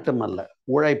உணவு மட்டுமல்ல,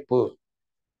 உழைப்பு.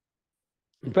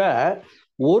 இப்ப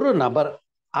ஒரு நபர்,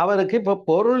 அவருக்கு இப்ப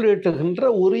பொருள் ஈட்டுகின்ற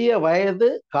உரிய வயது,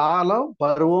 காலம்,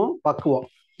 பருவம், பக்குவம்,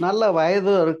 நல்ல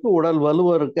வயது இருக்கு, உடல்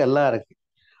வலுவும் இருக்கு, எல்லாம் இருக்கு.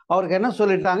 அவருக்கு என்ன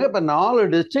சொல்லிட்டாங்க? இப்ப 4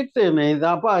 டிஸ்ட்ரிக்ட் நீ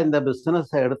தான்ப்பா இந்த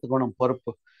பிசினஸ் எடுத்துக்கணும்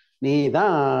பொறுப்பு, நீ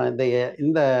தான்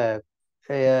இந்த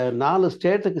 4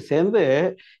 ஸ்டேட்டுக்கு சேர்ந்து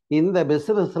இந்த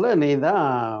பிஸ்னஸில் நீ தான்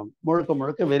முழுக்க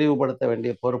முழுக்க விரிவுபடுத்த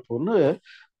வேண்டிய பொறுப்புன்னு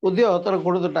உத்தியோகத்தில்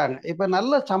கொடுத்துட்டாங்க. இப்போ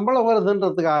நல்ல சம்பளம்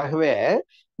வருதுன்றதுக்காகவே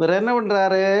இவர் என்ன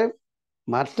பண்ணுறாரு,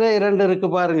 மற்ற 2 இருக்கு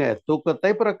பாருங்க,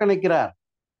 தூக்கத்தை புறக்கணிக்கிறார்,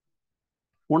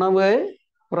 உணவு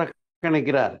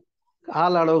புறக்கணிக்கிறார்,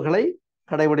 கால அளவுகளை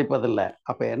கடைபிடிப்பதில்லை.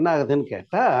 அப்போ என்ன ஆகுதுன்னு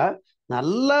கேட்டால்,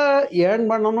 நல்லா ஏர்ன்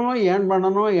பண்ணணும் ஏர்ன்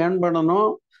பண்ணணும் ஏர்ன் பண்ணணும்,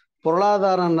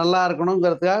 பொருளாதாரம் நல்லா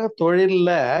இருக்கணுங்கிறதுக்காக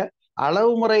தொழிலில்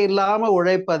அளவு முறை இல்லாமல்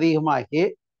உழைப்பு அதிகமாகி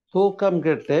தூக்கம்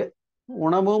கெட்டு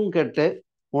உணவும் கெட்டு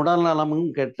உடல் நலமும்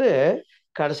கெட்டு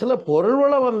கடைசியில்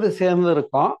பொருள்வளம் வந்து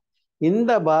சேர்ந்துருக்கோம்.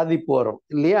 இந்த பாதிப்பு வரும்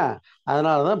இல்லையா?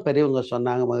 அதனால தான் பெரியவங்க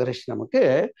சொன்னாங்க, மகரிஷி நமக்கு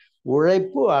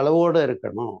உழைப்பு அளவோடு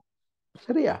இருக்கணும்.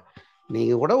 சரியா?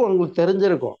 நீங்கள் கூட உங்களுக்கு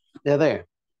தெரிஞ்சிருக்கும், எதை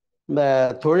இந்த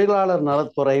தொழிலாளர்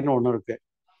நலத்துறைன்னு ஒன்று இருக்கு.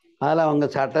 அதில் அவங்க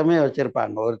சட்டமே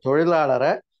வச்சுருப்பாங்க, ஒரு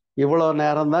தொழிலாளரை இவ்வளோ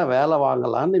நேரம் தான் வேலை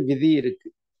வாங்கலான்னு விதி இருக்கு.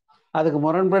 அதுக்கு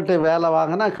முரண்பட்டு வேலை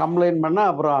வாங்கினா கம்ப்ளைண்ட் பண்ணால்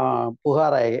அப்புறம்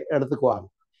புகாரை எடுத்துக்குவாங்க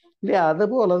இல்லையா?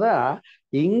 அதுபோல தான்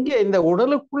இங்கே இந்த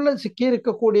உடலுக்குள்ளே சிக்கி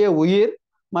இருக்கக்கூடிய உயிர்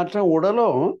மற்ற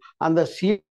உடலும் அந்த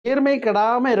சீர்மை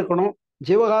கெடாமல் இருக்கணும்,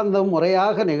 ஜீவகாந்தம்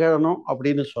முறையாக நிகழணும்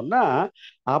அப்படின்னு சொன்னால்,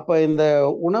 அப்போ இந்த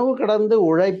உணவு கடந்து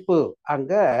உழைப்பு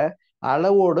அங்கே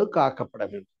அளவோடு காக்கப்பட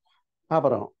வேண்டும்.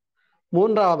 அப்புறம்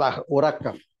 3வதாக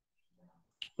உறக்கம்.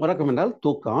 உறக்கம் என்றால்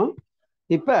தூக்கம்.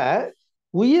 இப்போ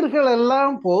உயிர்கள்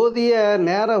எல்லாம் போதிய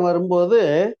நேரம் வரும்போது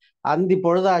அந்தி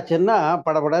பொழுதாச்சுன்னா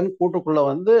படபடன்னு கூட்டுக்குள்ளே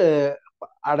வந்து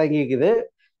அடங்கிக்குது.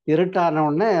 இருட்டான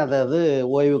உடனே அது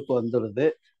ஓய்வுக்கு வந்துடுது.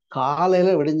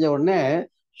 காலையில் விடிஞ்ச உடனே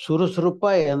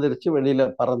சுறுசுறுப்பாக எழுந்திரிச்சு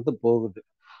வெளியில் பறந்து போகுது.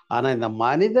 ஆனால் இந்த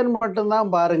மனிதன் மட்டும்தான்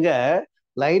பாருங்க,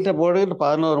 லைட்டை போட்டுக்கிட்டு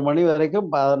 11 மணி வரைக்கும்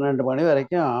 12 மணி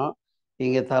வரைக்கும்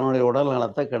இங்கே தன்னுடைய உடல்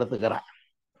நலத்தை கெடுத்துக்கிறான்.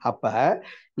 அப்ப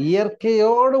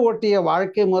இயற்கையோடு ஒட்டிய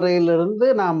வாழ்க்கை முறையிலிருந்து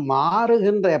நாம்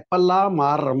மாறுகின்ற எப்பெல்லாம்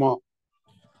மாறுறோமோ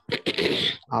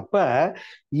அப்ப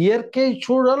இயற்கை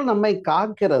சூழல் நம்மை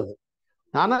காக்கிறது.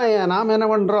 ஆனா நாம் என்ன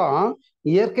பண்றோம்,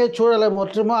 இயற்கை சூழலை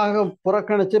முற்றுமாக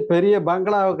புறக்கணிச்சு பெரிய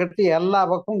பங்களாவை கட்டி எல்லா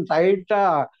பக்கமும் டைட்டா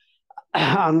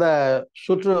அந்த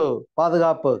சுற்று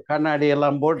பாதுகாப்பு கண்ணாடி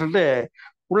எல்லாம் போட்டுட்டு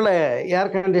உள்ள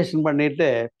ஏர் கண்டிஷன் பண்ணிட்டு,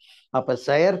 அப்ப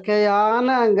செயற்கையான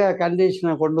அங்க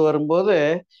கண்டிஷனை கொண்டு வரும்போது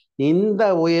இந்த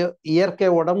இயற்கை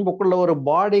உடம்புக்குள்ள ஒரு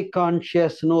பாடி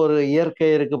கான்சியஸ்னு ஒரு இயற்கை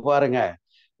இருக்கு பாருங்க.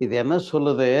 இது என்ன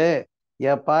சொல்லுது,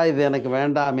 ஏப்பா இது எனக்கு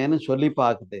வேண்டாமேன்னு சொல்லி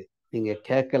பார்க்குது. நீங்க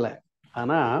கேட்கல,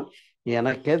 ஆனா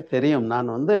எனக்கே தெரியும். நான்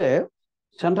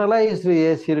சென்ட்ரலைஸ்டு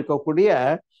ஏசி இருக்கக்கூடிய,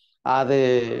 அது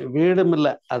வீடும்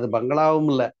இல்லை, அது பங்களாவும்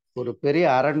இல்லை, ஒரு பெரிய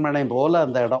அரண்மனை போல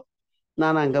அந்த இடம்.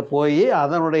 நான் அங்கே போய்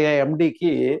அதனுடைய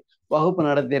எம்டிக்கு வகுப்பு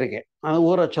நடத்தியிருக்கேன். அது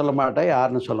ஊரை சொல்ல மாட்டேன்,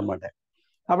 யாருன்னு சொல்ல மாட்டேன்.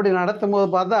 அப்படி நடத்தும் போது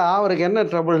பார்த்தா அவருக்கு என்ன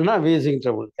ட்ரபிள்னா வீசிங்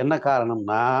ட்ரபிள். என்ன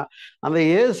காரணம்னா, அந்த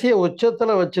ஏசியை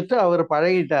உச்சத்தில் வச்சுட்டு அவர்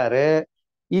பழகிட்டாரு.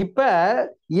 இப்போ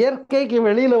இயற்கைக்கு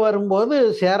வெளியில் வரும்போது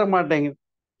சேர மாட்டேங்குது.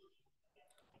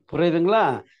 புரியுதுங்களா?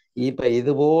 இப்போ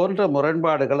இது போன்ற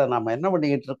முரண்பாடுகளை நம்ம என்ன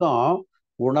பண்ணிக்கிட்டு இருக்கோம்,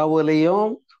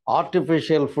 உணவுலையும்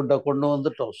ஆர்டிஃபிஷியல் ஃபுட்டை கொண்டு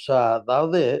வந்துட்டோம்.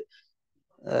 அதாவது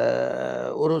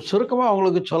ஒரு சுருக்கமாக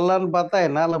அவங்களுக்கு சொல்லலான்னு பார்த்தா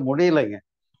என்னால் முடியலைங்க.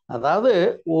 அதாவது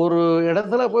ஒரு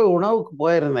இடத்துல போய் உணவுக்கு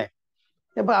போயிருந்தேன்.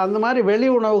 இப்போ அந்த மாதிரி வெளி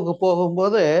உணவுக்கு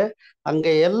போகும்போது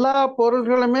அங்கே எல்லா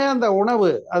பொருட்களுமே அந்த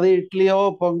உணவு, அது இட்லியோ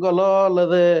பொங்கலோ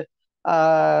அல்லது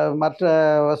மற்ற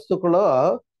வஸ்துக்களோ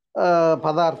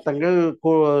பதார்த்தங்கள்,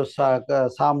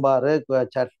 சாம்பார்,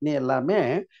 சட்னி எல்லாமே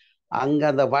அங்கே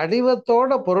அந்த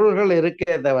வடிவத்தோட பொருள்கள்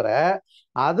இருக்கே தவிர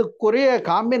அதுக்குரிய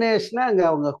காம்பினேஷனை அங்கே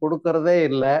அவங்க கொடுக்கறதே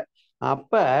இல்லை.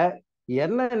 அப்போ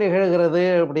என்ன நிகழ்கிறது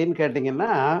அப்படின்னு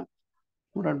கேட்டிங்கன்னா,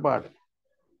 முரண்பாடு.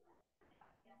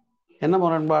 என்ன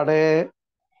முரண்பாடு?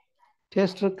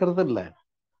 டேஸ்ட் இருக்கிறது இல்லை,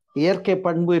 இயற்கை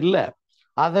பண்பு இல்லை,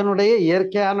 அதனுடைய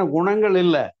இயற்கையான குணங்கள்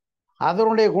இல்லை.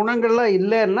 அதனுடைய குணங்கள்லாம்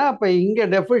இல்லைன்னா அப்போ இங்கே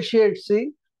டெஃபிஷியன்சி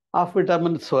ஆஃப்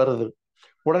விட்டமின்ஸ் வருது.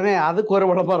 உடனே அதுக்கு ஒரு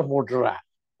விளம்பரம் போட்டுருவேன்.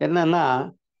 என்னன்னா,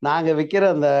 நாங்கள் விற்கிற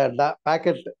அந்த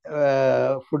பேக்கெட்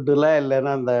ஃபுட்டில்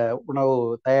இல்லைன்னா அந்த உணவு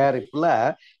தயாரிப்பில்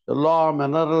எல்லா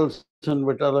மினரல்ஸ்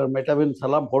விட்டமின்ஸ்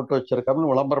எல்லாம் போட்டு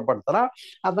வச்சுருக்கோம்னு விளம்பரப்படுத்துகிறோம்.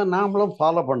 அதை நாமளும்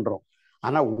ஃபாலோ பண்ணுறோம்.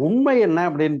 ஆனால் உண்மை என்ன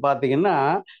அப்படின்னு பார்த்தீங்கன்னா,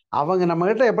 அவங்க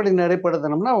நம்மகிட்ட எப்படி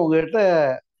நடைப்படுத்தணும்னா, உங்ககிட்ட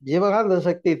ஜீவகாந்த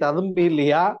சக்தி ததும்பி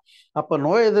இல்லையா, அப்போ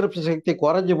நோய் எதிர்ப்பு சக்தி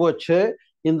குறைஞ்சி போச்சு,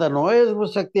 இந்த நோய் எதிர்ப்பு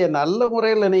சக்தியை நல்ல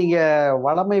முறையில் நீங்கள்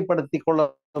வளமைப்படுத்தி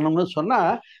கொள்ளணும்னு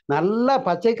சொன்னால் நல்லா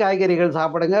பச்சை காய்கறிகள்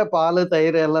சாப்பிடுங்க, பால்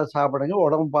தயிர் எல்லாம் சாப்பிடுங்க,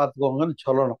 உடம்பு பார்த்துக்கோங்கன்னு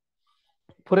சொல்லணும்.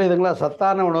 புரியுதுங்களா?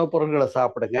 சத்தான உணவுப் பொருட்களை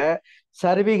சாப்பிடுங்க,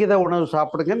 சரிவிகித உணவு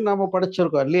சாப்பிடுங்கன்னு நம்ம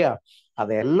படிச்சிருக்கோம் இல்லையா?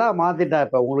 அதையெல்லாம் மாற்றிட்டா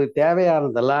இப்போ உங்களுக்கு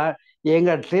தேவையானதெல்லாம்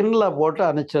எங்கள் டின்னில் போட்டு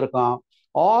அனுப்பிச்சிருக்கோம்.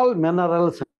 ஆல்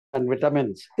மினரல்ஸ் அண்ட்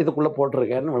விட்டமின்ஸ் இதுக்குள்ளே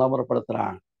போட்டிருக்கேன்னு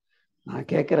விளம்பரப்படுத்துகிறாங்க. நான்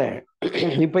கேட்கிறேன்,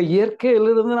 இப்ப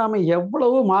இயற்கையிலிருந்து நாம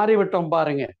எவ்வளவு மாறிவிட்டோம்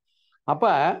பாருங்க. அப்ப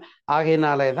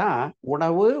ஆகையினாலே தான்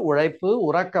உணவு, உழைப்பு,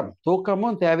 உறக்கம்,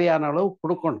 தூக்கமும் தேவையான அளவு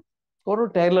கொடுக்கணும். ஒரு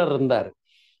டெய்லர் இருந்தார்.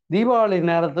 தீபாவளி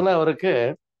நேரத்துல அவருக்கு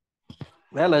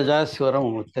வேலை ஜாஸ்தி வரும்,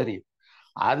 உங்களுக்கு தெரியும்.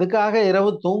 அதுக்காக இரவு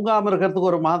தூங்காம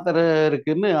இருக்கிறதுக்கு ஒரு மாத்திரை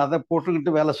இருக்குன்னு அதை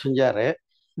போட்டுக்கிட்டு வேலை செஞ்சாரு.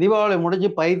 தீபாவளி முடிஞ்சு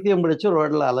பைத்தியம் பிடிச்சு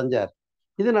ரோட்ல அலைஞ்சார்.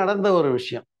 இது நடந்த ஒரு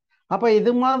விஷயம். அப்ப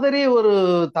இது மாதிரி ஒரு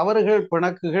தவறுகள்,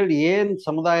 பிணக்குகள் ஏன்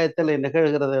சமுதாயத்தில்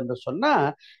நிகழ்கிறது என்று சொன்னா,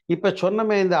 இப்ப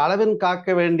சொன்னமே இந்த அளவின்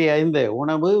காக்க வேண்டிய 5: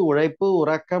 உணவு, உழைப்பு,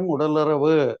 உறக்கம்,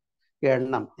 உடலுறவு,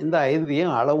 எண்ணம். இந்த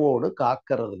 5ஐயும் அளவோடு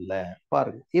காக்கிறது இல்லை.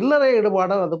 பாருங்க, இல்லற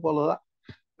ஈடுபாடும் அது போலதான்.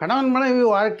 கணவன் மனைவி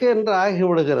வாழ்க்கை என்று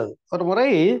ஆகிவிடுகிறது. ஒரு முறை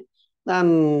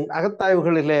நான்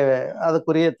அகத்தாய்வுகளிலே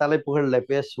அதுக்குரிய தலைப்புகளில்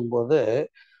பேசும்போது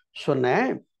சொன்னேன்,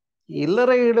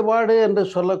 இல்லற ஈடுபாடு என்று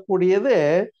சொல்லக்கூடியது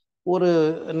ஒரு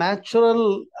நேச்சுரல்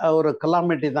ஒரு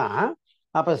கலாமிட்டி தான்.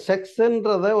 அப்ப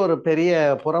செக்ஸ்ன்றத ஒரு பெரிய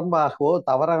புறம்பாகவோ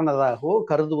தவறானதாகவோ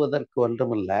கருதுவதற்கு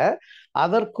ஒன்றுமில்லை.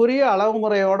 அதற்குரிய அளவு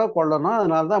முறையோட கொள்ளணும்.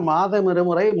 அதனால்தான் மாதம்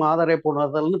இருமுறை மாதரை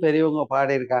புணர்தல்னு பெரியவங்க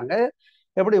பாடியிருக்காங்க.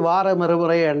 எப்படி வாரம்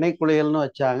இருமுறை எண்ணெய் குளியல்னு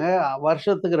வச்சாங்க,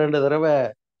 வருஷத்துக்கு 2 தடவை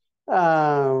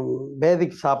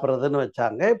பேதிக்கு சாப்பிட்றதுன்னு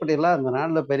வச்சாங்க. இப்படிலாம் அந்த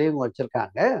நாளில் பெரியவங்க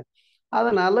வச்சிருக்காங்க.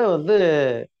 அதனால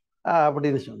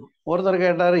அப்படின்னு சொன்னோம். ஒருத்தர்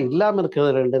கேட்டாரு, இல்லாம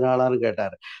இருக்கிறது 2 நாளான்னு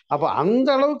கேட்டாரு. அப்ப அந்த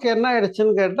அளவுக்கு என்ன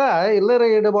ஆயிடுச்சுன்னு கேட்டா, இல்லற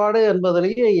ஈடுபாடு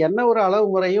என்பதிலேயே என்ன ஒரு அளவு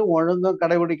முறையும் ஒழுங்கும்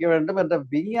கடைபிடிக்க வேண்டும் என்ற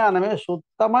விஞ்ஞானமே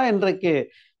சுத்தமா இன்றைக்கு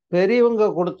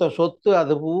பெரியவங்க கொடுத்த சொத்து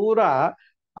அது பூரா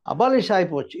அபாலிஷ் ஆகி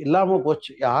போச்சு, இல்லாம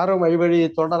போச்சு. யாரும் வழி வழி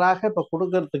தொடராக இப்ப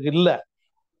கொடுக்கறதுக்கு இல்லை.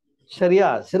 சரியா?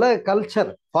 சில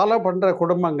கல்ச்சர் ஃபாலோ பண்ற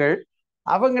குடும்பங்கள்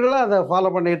அவங்களெல்லாம் அதை ஃபாலோ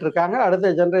பண்ணிட்டு இருக்காங்க. அடுத்த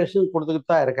ஜெனரேஷன்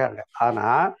கொடுத்துக்கிட்டு தான் இருக்காங்க. ஆனா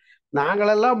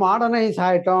நாங்களெல்லாம் மாடர்னைஸ்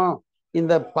ஆயிட்டோம்,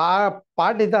 இந்த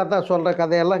பாட்டி தாத்தா சொல்ற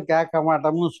கதையெல்லாம் கேட்க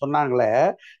மாட்டோம்னு சொன்னாங்களே,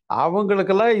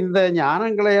 அவங்களுக்கெல்லாம் இந்த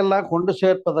ஞானங்களை எல்லாம் கொண்டு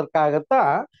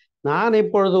சேர்ப்பதற்காகத்தான் நான்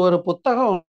இப்பொழுது ஒரு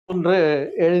புத்தகம் ஒன்று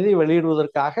எழுதி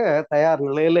வெளியிடுவதற்காக தயார்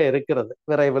நிலையில இருக்கிறது.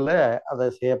 விரைவில் அதை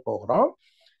செய்ய போகிறோம்.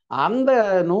 அந்த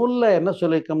நூல்ல என்ன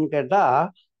சொல்லியிருக்கோம்னு கேட்டா,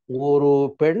 ஒரு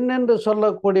பெண் என்று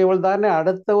சொல்லக்கூடியவள் தானே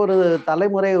அடுத்த ஒரு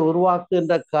தலைமுறையை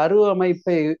உருவாக்குகின்ற கரு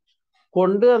அமைப்பை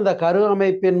கொண்டு, அந்த கரு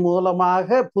அமைப்பின்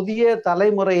மூலமாக புதிய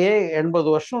தலைமுறையை 80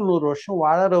 வருஷம் 100 வருஷம்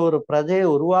வாழற ஒரு பிரஜையை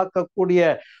உருவாக்கக்கூடிய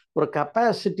ஒரு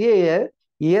கெப்பாசிட்டியை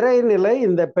இறைநிலை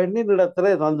இந்த பெண்ணின் இடத்துல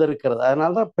வந்திருக்கிறது.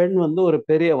 அதனாலதான் பெண் ஒரு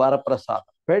பெரிய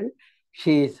வரப்பிரசாதம். பெண்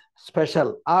ஷீ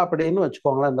ஸ்பெஷல் அப்படின்னு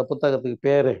வச்சுக்கோங்களேன் இந்த புத்தகத்துக்கு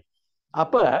பேரு.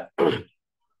 அப்ப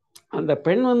அந்த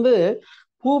பெண்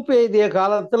பூ பெய்திய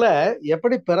காலத்துல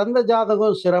எப்படி பிறந்த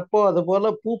ஜாதகம் சிறப்போ அது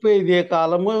போல பூ பெய்திய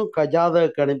காலமும் ஜாதக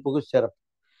கணிப்புக்கு சிறப்பு.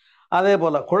 அதே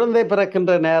போல குழந்தை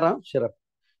பிறக்கின்ற நேரம் சிறப்பு.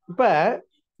 இப்ப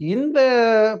இந்த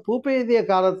பூ பெய்திய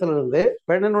காலத்திலிருந்து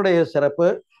பெண்ணினுடைய சிறப்பு,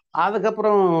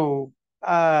 அதுக்கப்புறம்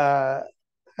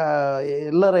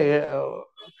இல்லற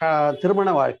திருமண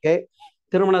வாழ்க்கை,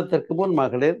 திருமணத்திற்கு முன்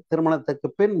மகளிர், திருமணத்துக்கு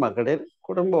பின் மகளிர்,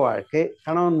 குடும்ப வாழ்க்கை,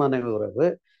 கணவன் மனைவி உறவு,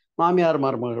 மாமியார்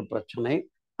மருமகள் பிரச்சனை,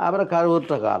 அப்புறம்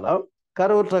கருவுற்ற காலம்,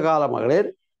 கருவுற்ற கால மகளிர்,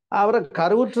 அப்புறம்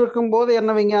கருவுற்றிருக்கும் போது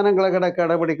என்ன விஞ்ஞானங்களை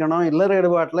கடைபிடிக்கணும், இல்லற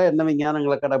ஈடுபாட்டில் என்ன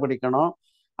விஞ்ஞானங்களை கடைபிடிக்கணும்,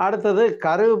 அடுத்தது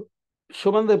கரு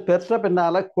சுமந்து பெற்ற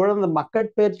பின்னால குழந்தை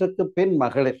மக்கட்பேற்றுக்கு பின்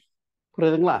மகளிர்,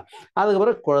 புரியுதுங்களா?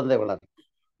 அதுக்கப்புறம் குழந்தை வளர்ப்பு,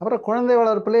 அப்புறம் குழந்தை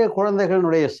வளர்ப்புலேயே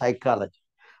குழந்தைகளுடைய சைக்காலஜி,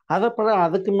 அதப்புறம்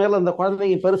அதுக்கு மேலே அந்த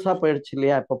குழந்தைங்க பெருசாக போயிடுச்சு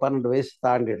இல்லையா, இப்போ 12 வயசு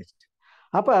தாண்டிடுச்சு.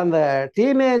 அப்போ அந்த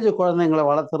டீனேஜ் குழந்தைங்களை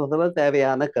வளர்த்துறதுல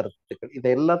தேவையான கருத்துக்கள் இதை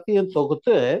எல்லாத்தையும்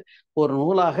தொகுத்து ஒரு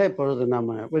நூலாக இப்பொழுது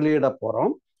நம்ம வெளியிட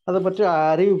போகிறோம். அதை பற்றி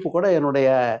அறிவிப்பு கூட என்னுடைய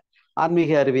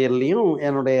ஆன்மீக அறிவியல்லையும்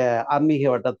என்னுடைய ஆன்மீக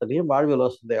வட்டத்திலையும் வாழ்வியல்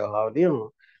வசந்த யோகாவிலையும்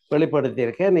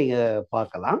வெளிப்படுத்தியிருக்கேன், நீங்கள்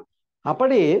பார்க்கலாம்.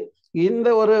 அப்படி இந்த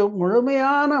ஒரு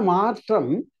முழுமையான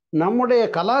மாற்றம் நம்முடைய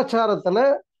கலாச்சாரத்தில்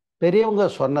பெரியவங்க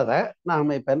சொன்னதை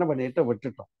நாம் இப்போ என்ன பண்ணிட்டு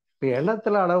விட்டுட்டோம். இப்போ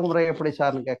எண்ணத்தில் அடகுமுறை எப்படி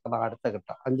சார்னு கேட்கலாம். அடுத்த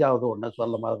கட்டம் 5வது ஒன்று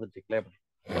சொல்ல மறந்துட்டீங்களே. எப்படி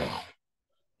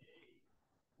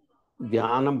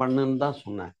தியானம் பண்ணுன்னு தான்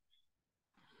சொன்னேன்.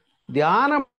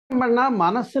 தியானம் பண்ணா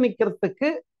மனசு நிற்கிறதுக்கு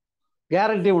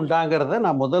கேரண்டி உண்டாங்கிறத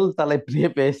நான் முதல் தலைப்பிலேயே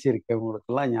பேசியிருக்கேன்,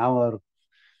 உங்களுக்கெல்லாம் ஞாபகம் இருக்கும்.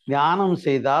 தியானம்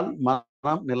செய்தால்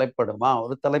மனம் நிலைப்படுமா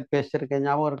ஒரு தலைப்பு பேசியிருக்கேன்,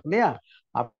 ஞாபகம் இருக்கு இல்லையா?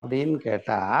 அப்படின்னு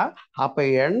கேட்டா அப்ப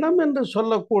எண்ணம் என்று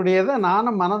சொல்லக்கூடியதை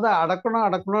நானும் மனதை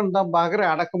அடக்கணும்னு தான்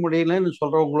பாக்குறேன், அடக்க முடியலன்னு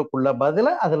சொல்றவங்களுக்குள்ள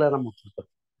பதில அதுல நம்ம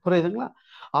கொடுத்துருக்கோம். புரியுதுங்களா?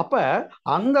 அப்ப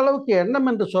அந்த அளவுக்கு எண்ணம்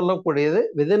என்று சொல்லக்கூடியது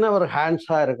விதின் அவர்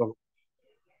ஹேண்ட்ஸா இருக்கணும்,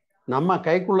 நம்ம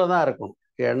கைக்குள்ளதான் இருக்கணும்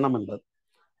எண்ணம் என்பது.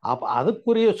 அப்ப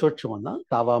அதுக்குரிய சூட்சுமம் தான்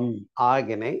தவம்,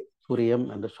 ஆகினை, துரியம்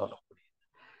என்று சொல்லக்கூடியது.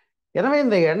 எனவே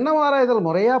இந்த எண்ண ஆராய்தல்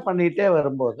முறையா பண்ணிட்டே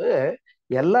வரும்போது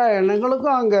எல்லா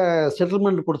எண்ணங்களுக்கும் அங்க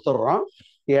செட்டில்மெண்ட் கொடுத்துட்றோம்.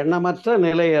 எண்ணமற்ற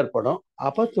நிலை ஏற்படும்.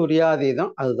 அப்ப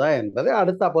துரியாதீதம் அதுதான் என்பதை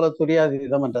அடுத்த போல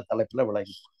துரியாதீதம் என்ற தலைப்புல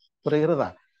விளங்கி புரிகிறதா?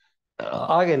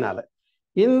 ஆகையினால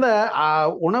இந்த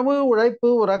உணவு, உழைப்பு,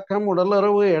 உறக்கம்,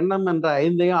 உடலுறவு, எண்ணம் என்ற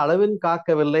ஐந்தையும் அளவின்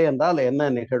காக்கவில்லை என்றால் என்ன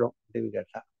நிகழும் அப்படின்னு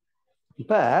கேட்டா,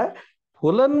 இப்ப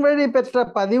புலன்வழி பெற்ற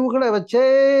பதிவுகளை வச்சே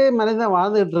மனிதன்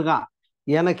வாழ்ந்துட்டு இருக்கான்.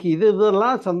 எனக்கு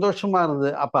இதெல்லாம் சந்தோஷமா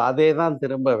இருந்தது, அப்ப அதே தான்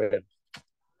திரும்ப வேணும்.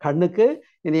 கண்ணுக்கு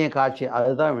இனிய காட்சி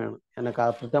அதுதான் வேணும், எனக்கு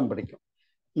அப்படித்தான் பிடிக்கும்.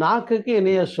 நாக்குக்கு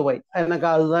இனிய சுவை, எனக்கு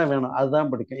அதுதான் வேணும்,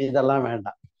 அதுதான் பிடிக்கும், இதெல்லாம்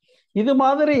வேண்டாம். இது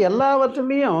மாதிரி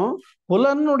எல்லாவற்றிலையும்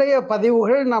புலனுடைய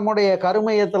பதிவுகள் நம்முடைய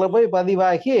கருமையத்துல போய்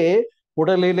பதிவாகி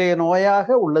உடலிலே நோயாக,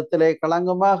 உள்ளத்திலே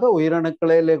களங்கமாக,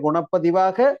 உயிரணுக்களிலே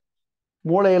குணப்பதிவாக,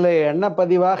 மூளையிலே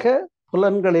எண்ணப்பதிவாக,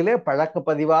 புலன்களிலே பழக்க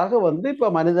பதிவாக வந்து இப்ப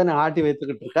மனிதனை ஆட்டி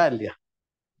வைத்துக்கிட்டு இருக்கா இல்லையா?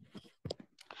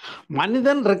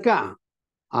 மனிதன் இருக்கான்,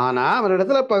 ஆனா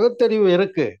அவனிடத்துல பகுத்தறிவு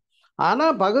இருக்கு. ஆனா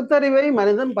பகுத்தறிவை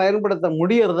மனிதன் பயன்படுத்த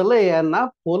முடியறதில்ல. ஏன்னா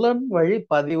புலன் வழி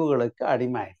பதிவுகளுக்கு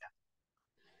அடிமையில.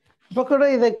 இப்ப கூட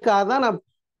இதுக்காக தான் நான்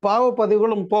பாவ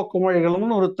பதிவுகளும் போக்கு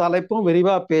மொழிகளும்னு ஒரு தலைப்பும்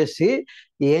விரிவா பேசி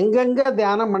எங்கெங்க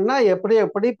தியானம் பண்ணா எப்படி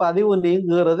எப்படி பதிவு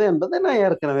நீங்குகிறது என்பதை நான்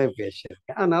ஏற்கனவே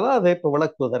பேசியிருக்கேன். அதனால அதை இப்ப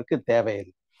விளக்குவதற்கு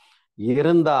தேவையில்லை.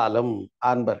 இருந்தாலும்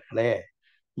அன்பர்களே,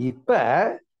 இப்ப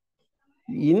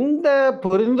இந்த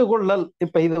புரிந்து கொள்ளல்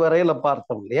இப்ப இதுவரையில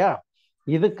பார்த்தோம் இல்லையா,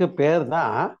 இதுக்கு பேர்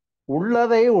தான்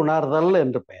உள்ளதை உணர்தல்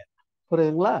என்று பெயர்.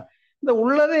 புரியுதுங்களா? இந்த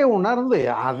உள்ளதை உணர்ந்து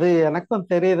அது எனக்கும்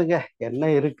தெரியுதுங்க, என்ன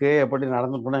இருக்கு எப்படி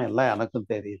நடந்து போனா எல்லாம் எனக்கும்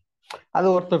தெரியுது. அது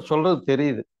ஒருத்தர் சொல்றது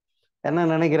தெரியுது. என்ன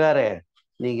நினைக்கிறாரு,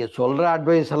 நீங்க சொல்ற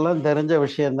அட்வைஸ் எல்லாம் தெரிஞ்ச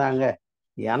விஷயம்தாங்க,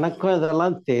 எனக்கும்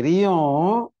இதெல்லாம்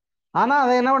தெரியும், ஆனா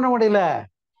அதை என்ன பண்ண முடியல,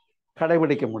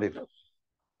 கடைபிடிக்க முடியல.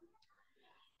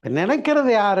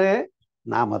 நினைக்கிறது யாரு?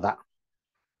 நாம தான்.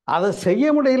 அதை செய்ய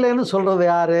முடியலன்னு சொல்றது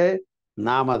யாரு?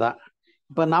 நாம தான்.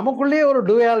 இப்ப நமக்குள்ளேயே ஒரு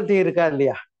டுவாலிட்டி இருக்கா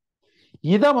இல்லையா?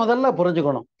 இத முதல்ல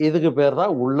புரிஞ்சுக்கணும். இதுக்கு பேர்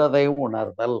தான் உள்ளதை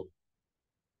உணர்தல்.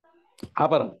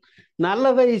 அப்புறம்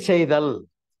நல்லதை செய்தல்,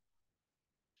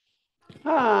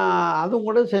 அதுவும்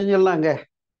கூட செஞ்சிடலாங்க.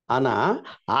 ஆனா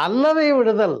அல்லதை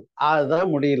விடுதல்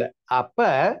அதுதான் முடியல. அப்ப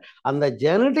அந்த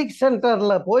ஜெனடிக்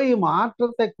சென்டர்ல போய்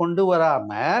மாற்றத்தை கொண்டு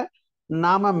வராம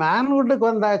நாம மேன்வுட்டுக்கு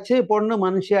வந்தாச்சு, பொண்ணு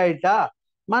மனுஷி ஆயிட்டா,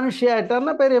 மனுஷி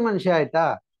ஆயிட்டான்னா பெரிய மனுஷி ஆயிட்டா.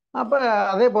 அப்ப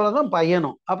அதே போலதான்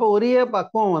பையனும். அப்ப உரிய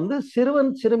பக்குவம் வந்து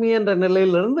சிறுவன் சிறுமி என்ற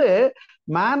நிலையிலிருந்து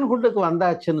மேன்ஹுட்டுக்கு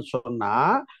வந்தாச்சுன்னு சொன்னா,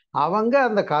 அவங்க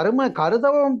அந்த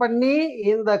கருதவம் பண்ணி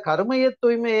இந்த கருமைய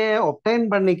தூய்மையை ஒப்டைன்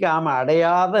பண்ணிக்காம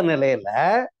அடையாத நிலையில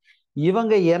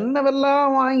இவங்க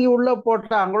என்னவெல்லாம் வாங்கி உள்ள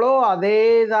போட்டாங்களோ அதே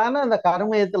தானே அந்த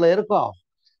கருமையத்துல இருக்கும்.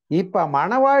 இப்ப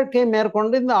மன வாழ்க்கை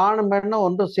மேற்கொண்டு இந்த ஆணும் பெண்ணும்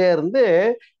ஒன்று சேர்ந்து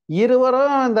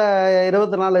இருவரும் இந்த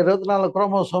 24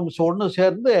 குரோமோசோம்ஸ் ஒன்று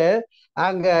சேர்ந்து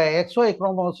அங்க XY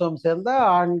குரோமோசோம் சேர்ந்தா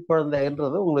ஆண்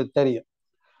குழந்தைன்றது உங்களுக்கு தெரியும்.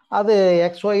 அது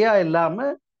XY இல்லாம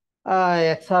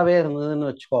எக்ஸாவே இருந்ததுன்னு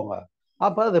வச்சுக்கோங்க,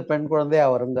 அப்ப அது பெண் குழந்தையா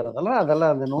வருங்கிறதெல்லாம்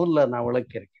அதெல்லாம் அந்த நூல்ல நான்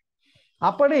விளக்கியிருக்கேன்.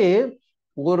 அப்படி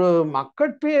ஒரு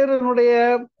மக்கட்பேரனுடைய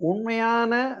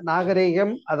உண்மையான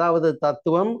நாகரிகம், அதாவது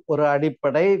தத்துவம், ஒரு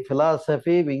அடிப்படை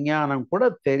பிலாசபி, விஞ்ஞானம் கூட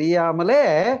தெரியாமலே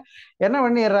என்ன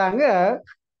பண்ணிடுறாங்க,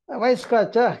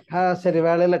 வயசுக்காச்சா சரி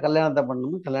வேலையில கல்யாணத்தை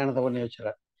பண்ணணும், கல்யாணத்தை பண்ணி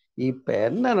வச்சுறாரு. இப்ப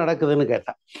என்ன நடக்குதுன்னு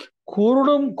கேட்டா,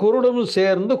 குருடும் குருடும்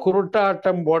சேர்ந்து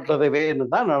குருட்டாட்டம் போட்டதவேன்னு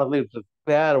தான் நடந்துகிட்டு இருக்கு.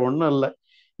 வேற ஒண்ணும் இல்லை.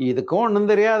 இதுக்கும்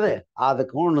ஒன்றும் தெரியாது,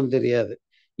 அதுக்கும் ஒன்றும் தெரியாது.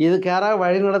 இதுக்கு யாராவது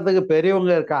வழிநடத்துக்கு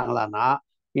பெரியவங்க இருக்காங்களான்னா,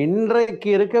 இன்றைக்கு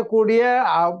இருக்கக்கூடிய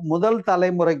முதல்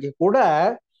தலைமுறைக்கு கூட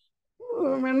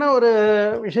என்ன ஒரு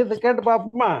விஷயத்தை கேட்டு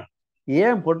பார்ப்போமா,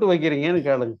 ஏன் பொட்டு வைக்கிறீங்கன்னு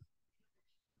கேளுங்க,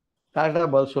 கரெக்டா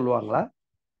பதில் சொல்லுவாங்களா?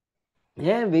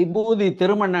 ஏன் விபூதி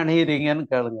திருமண் அணியிறீங்கன்னு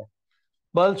கேளுங்க,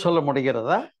 பதில் சொல்ல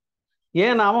முடிகிறதா?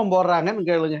 ஏன் நாமம் போடுறாங்கன்னு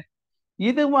கேளுங்க.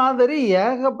 இது மாதிரி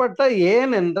ஏகப்பட்ட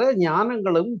ஏன் என்ற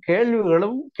ஞானங்களும்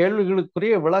கேள்விகளும்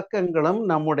கேள்விகளுக்குரிய விளக்கங்களும்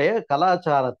நம்முடைய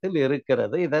கலாச்சாரத்தில்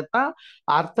இருக்கிறது. இதைத்தான்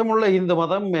அர்த்தமுள்ள இந்து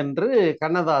மதம் என்று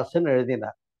கண்ணதாசன்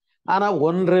எழுதினார். ஆனா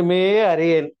ஒன்றுமே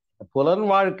அறியேன், புலன்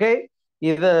வாழ்க்கை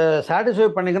இதை சாட்டிஸ்ஃபை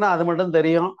பண்ணிக்கணும், அது மட்டும்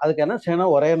தெரியும். அதுக்கு என்ன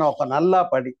செய்யணும், ஒரே நோக்கம், நல்லா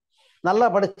படி. நல்லா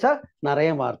படிச்சா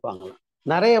நிறைய மார்க் வாங்கலாம்,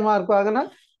 நிறைய மார்க் வாங்கினா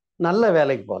நல்ல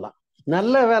வேலைக்கு போகலாம்,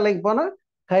 நல்ல வேலைக்கு போனா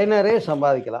கை நிறைய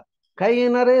சம்பாதிக்கலாம், கை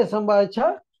நிறைய சம்பாதிச்சா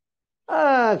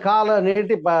காலை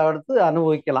நீட்டி எடுத்து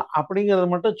அனுபவிக்கலாம். அப்படிங்கிறது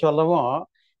மட்டும் சொல்லவும்,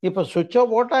 இப்ப சுவிட்சை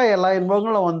போட்டா எல்லா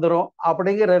இன்பங்களும் வந்துடும்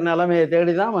அப்படிங்கிற நிலைமையை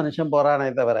தேடிதான் மனுஷன் போறானே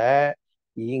தவிர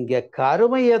இங்க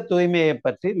கருமைய தூய்மையை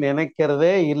பற்றி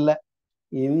நினைக்கிறதே இல்லை.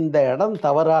 இந்த இடம்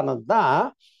தவறானது தான்.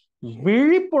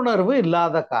 விழிப்புணர்வு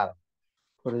இல்லாத காரணம்.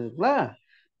 புரியுதுங்களா?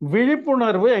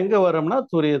 விழிப்புணர்வு எங்க வரும்னா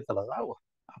துரியத்துலதான் வரும்.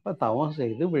 அப்ப தவம்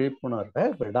செய்து விழிப்புணர்வை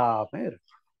விடாம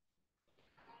இருக்கு.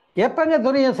 எப்பங்க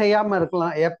துணியை செய்யாம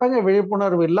இருக்கலாம், எப்பங்க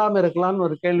விழிப்புணர்வு இல்லாம இருக்கலாம்னு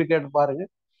ஒரு கேள்வி கேட்டு பாருங்க.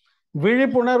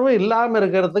 விழிப்புணர்வு இல்லாம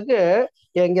இருக்கிறதுக்கு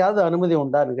எங்கேயாவது அனுமதி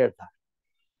உண்டான்னு கேட்டா,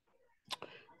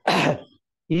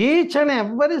 each and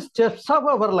every steps of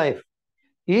our life,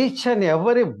 each and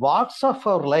every walks of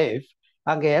our life,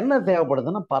 அங்க என்ன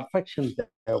தேவைப்படுதுன்னா பர்ஃபெக்ஷன்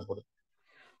தேவைப்படுது.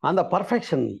 அந்த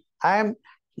perfection, I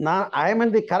am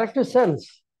in the correct sense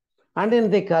and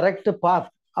in the correct பாத்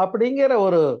அப்படிங்கிற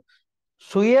ஒரு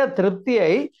சுய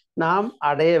திருப்தியை நாம்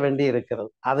அடைய வேண்டி இருக்கிறது.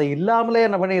 அதை இல்லாமலே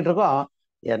என்ன பண்ணிட்டு இருக்கோம்,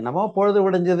 என்னமோ பொழுது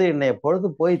விடிஞ்சது, இன்னைய பொழுது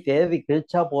போய் தேதி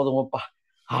கிழிச்சா போதுமப்பா,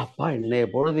 அப்பா இன்னைய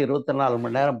பொழுது 24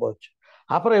 மணி நேரம் போச்சு,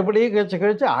 அப்புறம் இப்படியே கிழிச்சு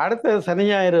கிழிச்சு அடுத்த சனி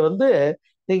ஞாயிறு வந்து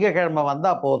திங்கக்கிழமை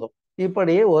வந்தா போதும்,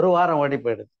 இப்படியே ஒரு வாரம் ஓடி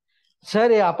போயிடுது.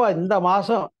 சரி, அப்ப இந்த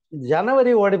மாசம்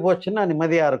ஜனவரி ஓடி போச்சுன்னா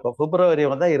நிம்மதியா இருக்கும், பிப்ரவரி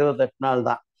வந்தா 28 நாள்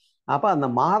தான், அப்ப அந்த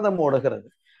மாதம் ஓடுகிறது.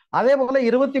 அதே போல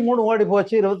 23 ஓடி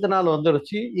போச்சு, 24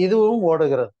 வந்துருச்சு, இதுவும்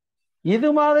ஓடுகிறது. இது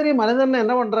மாதிரி மனிதன்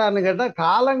என்ன பண்றான்னு கேட்டா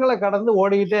காலங்களை கடந்து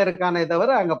ஓடிக்கிட்டே இருக்கானே தவிர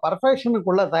அங்க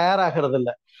பர்ஃபெக்ஷனுக்குள்ள தயாராகிறது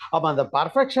இல்லை. அப்ப அந்த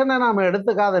பர்ஃபெக்ஷனை நாம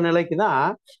எடுத்துக்காத நிலைக்கு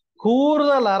தான்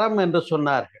கூறுதல் அறம் என்று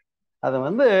சொன்னார்கள். அது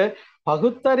வந்து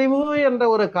பகுத்தறிவு என்ற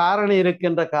ஒரு காரணி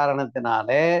இருக்கின்ற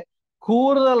காரணத்தினாலே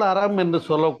கூறுதல் அறம் என்று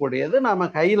சொல்லக்கூடியது நாம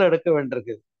கையில் எடுக்க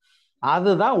வேண்டியிருக்குது.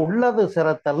 அதுதான் உள்ளது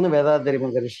சிறத்தல்னு வேதாத்திரி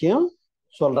மகரிஷியும்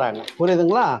சொல்றாங்க.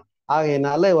 புரியுதுங்களா?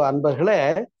 ஆகையினால அன்பர்களே,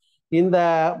 இந்த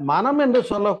மனம் என்று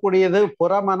சொல்லக்கூடியது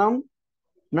புறமனம்,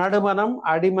 நடுமனம்,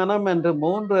 அடிமனம் என்று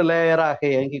 3 லேயராக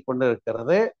இயங்கிக்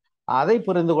கொண்டிருக்கிறது. அதை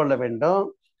புரிந்து கொள்ள வேண்டும்.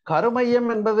 கருமையம்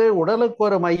என்பது உடலுக்கு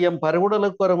ஒரு மையம்,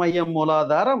 பருவுடலுக்கு ஒரு மையம்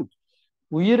மூலாதாரம்,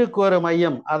 உயிருக்கு ஒரு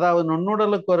மையம், அதாவது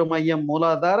நுண்ணுடலுக்கு ஒரு மையம்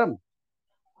மூலாதாரம்,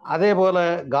 அதே போல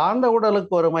காந்த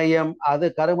உடலுக்கு ஒரு மையம், அது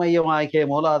கருமையம் ஆகிய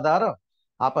மூலாதாரம்.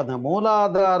 அப்ப அந்த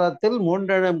மூலாதாரத்தில்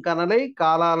மூன்றெழும் கனலை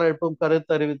காலால் எழுப்பும்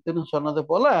கருத்தறிவித்துன்னு சொன்னது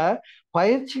போல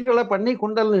பயிற்சிகளை பண்ணி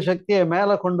குண்டலினி சக்தியை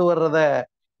மேல கொண்டு வர்றத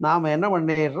நாம என்ன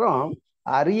பண்ணிடுறோம்,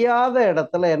 அறியாத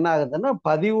இடத்துல என்ன ஆகுதுன்னா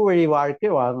பதிவு வழி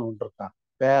வாழ்க்கை வாழ்ந்து கொண்டிருக்காங்க,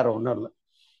 வேற ஒண்ணும் இல்லை.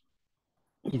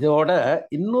 இதோட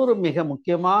இன்னொரு மிக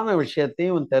முக்கியமான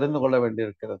விஷயத்தையும் தெரிந்து கொள்ள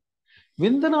வேண்டியிருக்கிறது.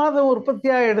 விந்துநாதம் உற்பத்தி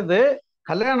ஆயிடுது,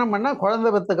 கல்யாணம் பண்ணா குழந்தை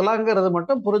பெற்றுக்கலாங்கிறது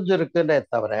மட்டும் புரிஞ்சிருக்குன்றே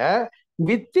தவிர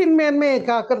வித்தின் மேன்மையை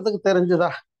காக்கிறதுக்கு தெரிஞ்சுதா?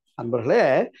 அன்பர்களே,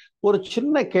 ஒரு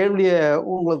சின்ன கேள்வியை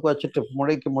உங்களுக்கு வச்சுட்டு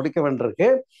முடிக்க வேண்டியிருக்கு,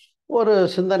 ஒரு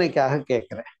சிந்தனைக்காக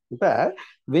கேட்கிறேன். இப்ப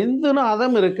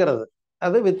விந்துநாதம் இருக்கிறது,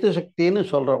 அது வித்து சக்தின்னு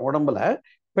சொல்றோம். உடம்புல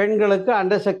பெண்களுக்கு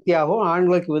அண்ட சக்தியாகவும்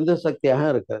ஆண்களுக்கு விந்து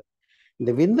சக்தியாகவும் இருக்கிறது.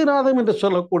 இந்த விந்துநாதம் என்று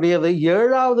சொல்லக்கூடியது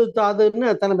 7வது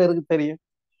தாதுன்னு எத்தனை பேருக்கு தெரியும்?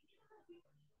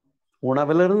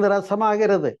 உணவிலிருந்து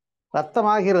ரசமாகிறது,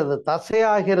 ரத்தமாகிறது,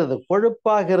 தசையாகிறது,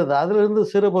 கொழுப்பாகிறது, அதிலிருந்து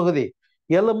சிறு பகுதி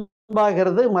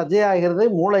எலும்பாகிறது, மஜ்ஜையாகிறது,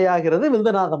 மூளையாகிறது,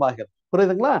 விந்துநாதமாகிறது.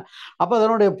 புரியுதுங்களா? அப்ப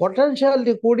அதனுடைய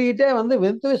பொட்டன்ஷியாலிட்டி கூடிக்கிட்டே வந்து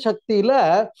விந்து சக்தியில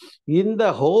இந்த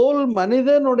ஹோல்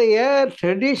மனிதனுடைய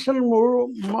ட்ரெடிஷன்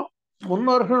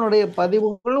முன்னோர்களுடைய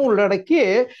பதிவுகளும் உள்ளடக்கி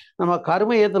நம்ம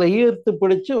கருமையத்துல ஈர்த்து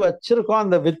பிடிச்சு வச்சிருக்கோம்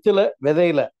அந்த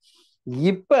விதையில.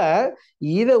 இப்ப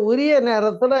இத உரிய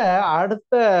நேரத்துல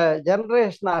அடுத்த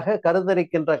ஜெனரேஷனாக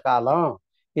கருதரிக்கின்ற காலம்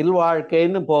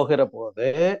இல்வாழ்க்கைன்னு போகிற போது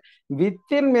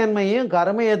வித்தின் மேன்மையும்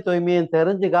கருமைய தூய்மையும்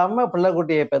தெரிஞ்சுக்காம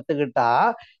பிள்ளைக்குட்டியை பெத்துக்கிட்டா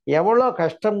எவ்வளவு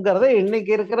கஷ்டம்ங்கிறத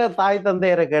இன்னைக்கு இருக்கிற தாய்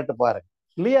தந்தையரை கேட்டு பாருங்க,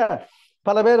 இல்லையா?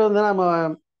 பல பேர் வந்து நம்ம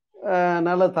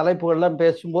நல்ல தலைப்புகள்லாம்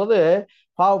பேசும்போது,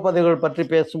 பாவப்பதிவுகள் பற்றி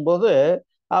பேசும்போது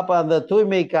அப்ப அந்த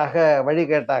தூய்மைக்காக வழி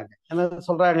கேட்டாங்க. என்ன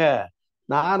சொல்றாங்க,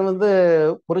 நான் வந்து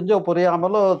புரிஞ்சோ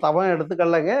புரியாமலோ தவம்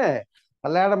எடுத்துக்கலங்க,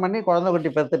 கல்யாணம் பண்ணி குழந்தை குட்டி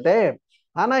பெற்றுட்டேன்,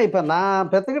 ஆனா இப்ப நான்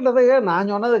பெற்றுக்கிட்டதையே நான்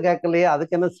சொன்னது கேட்கலையே,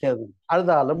 அதுக்கு என்ன செய்யுது,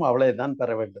 அழுதாலும் அவளை தான் பெற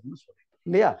வேண்டும்னு சொல்லி,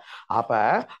 இல்லையா? அப்ப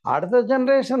அடுத்த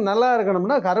ஜெனரேஷன் நல்லா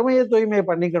இருக்கணும்னா கருமையை தூய்மை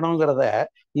பண்ணிக்கணுங்கிறத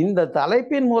இந்த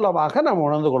தலைப்பின் மூலமாக நம்ம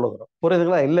உணர்ந்து கொள்கிறோம்.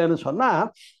 புரியுதுங்களா? இல்லைன்னு சொன்னா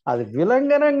அது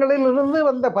விலங்கினங்களிலிருந்து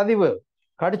வந்த பதிவு,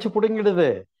 கடிச்சு புடுங்கிடுது,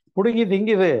 புடுங்கி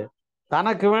திங்குது,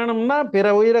 தனக்கு வேணும்னா பிற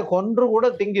உயிரை கொன்று கூட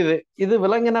திங்குது. இது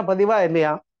விலங்கின பதிவா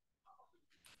இல்லையா?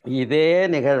 இதே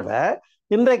நிகழ்வை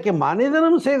இன்றைக்கு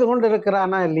மனிதனும் செய்து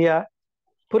கொண்டிருக்கிறானா இல்லையா?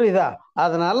 புரியுதா?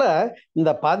 அதனால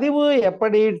இந்த பதிவு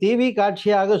எப்படி டிவி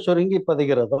காட்சியாக சுருங்கி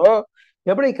பதிகிறதோ,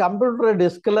 எப்படி கம்ப்யூட்டர்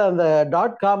டிஸ்கில் அந்த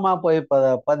 .com போய்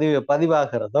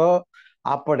பதிவாகிறதோ,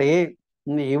 அப்படி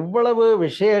இவ்வளவு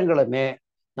விஷயங்களுமே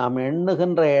நாம்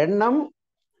எண்ணுகின்ற எண்ணம்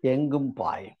எங்கும்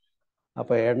பாயும்.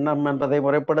 அப்ப எண்ணம் என்பதை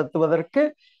முறைப்படுத்துவதற்கு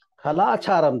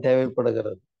கலாச்சாரம்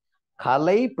தேவைப்படுகிறது.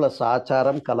 கலை பிளஸ்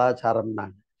ஆச்சாரம் கலாச்சாரம்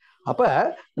தாங்க. அப்ப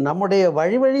நம்முடைய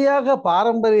வழி வழியாக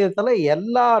பாரம்பரியத்துல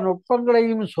எல்லா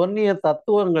நுட்பங்களையும் சொன்னிய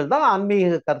தத்துவங்கள் தான்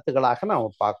ஆன்மீக கருத்துக்களாக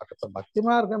நாம பார்க்கறோம். பக்தி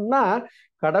மார்க்கம்னா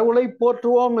கடவுளை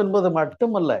போற்றுவோம் என்பது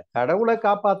மட்டுமல்ல, கடவுளை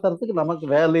காப்பாத்துறதுக்கு நமக்கு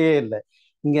வேலையே இல்லை.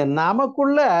 இங்க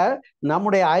நமக்குள்ள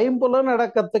நம்முடைய ஐம்புலன்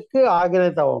அடக்கத்துக்கு ஆகிர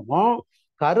தவமும்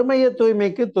கருமைய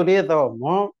தூய்மைக்கு துரிய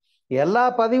தவமும், எல்லா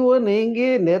பதிவும் நீங்கி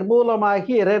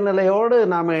நிர்மூலமாகி இறைநிலையோடு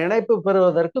நாம இணைப்பு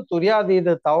பெறுவதற்கு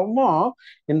துரியாதீத தவமும்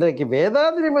இன்றைக்கு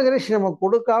வேதாத்ரி மகரிஷி நம்ம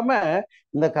கொடுக்காம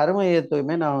இந்த கருமைய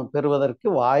தூய்மை நாம் பெறுவதற்கு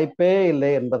வாய்ப்பே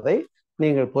இல்லை என்பதை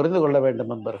நீங்கள் புரிந்து கொள்ள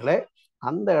வேண்டும் நண்பர்களே.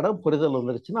 அந்த இடம் புரிதல்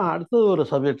வந்துருச்சுன்னா அடுத்தது ஒரு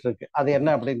சப்ஜெக்ட் இருக்கு. அது என்ன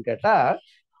அப்படின்னு கேட்டா,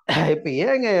 இப்ப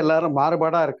ஏங்க எல்லாரும்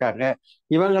மாறுபாடா இருக்காங்க,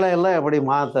 இவங்களை எல்லாம் எப்படி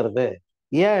மாத்துறது?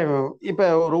 ஏன் இப்ப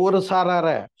ஒரு ஒரு சாரார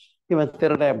இவன்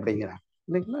திருடன் அப்படிங்கிறான்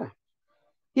இல்லைங்களா?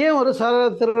 ஏன் ஒரு சாரார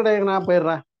திருடன் நான்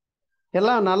போயிடுறேன்?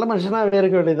 எல்லாம் நல்ல மனுஷனா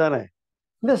இருக்க வேண்டியதானே?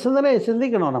 இந்த சிந்தனையை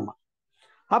சிந்திக்கணும் நம்ம.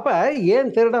 அப்ப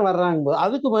ஏன் திருட வர்றாங்க?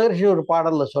 அதுக்கு மகரிஷி ஒரு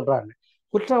பாடல்ல சொல்றாங்க,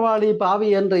 குற்றவாளி பாவி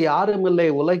என்று யாரும் இல்லை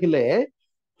உலகிலே,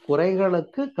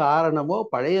 குறைகளுக்கு காரணமோ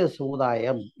பழைய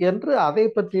சமுதாயம் என்று அதை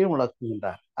பற்றியும்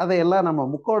விளக்குகின்றார். அதையெல்லாம் நம்ம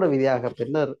முக்கோண விதியாக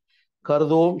பின்னர்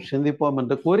கருதுவோம், சிந்திப்போம்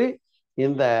என்று கூறி,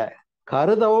 இந்த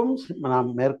கருதவும் நாம்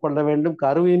மேற்கொள்ள வேண்டும்.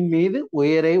 கருவின் மீது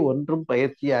உயிரை ஒன்றும்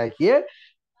பயிற்சியாகிய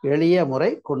எளிய முறை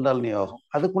குண்டலினி யோகம்.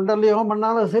 அது குண்டலினி யோகம்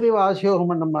பண்ணாலும் சரி, வாசி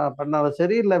யோகம் பண்ணாலும்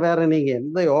சரி, இல்லை வேற நீங்க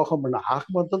எந்த யோகம் பண்ண, ஆக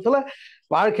மொத்தத்துல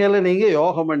வாழ்க்கையில நீங்க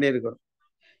யோகம் பண்ணியிருக்கணும்.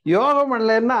 யோகம்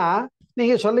பண்ணலைன்னா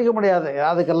நீங்க சொல்லிக்க முடியாது,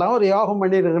 அதுக்கெல்லாம் ஒரு யோகம்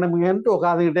பண்ணியிருக்கணுங்கன்ட்டு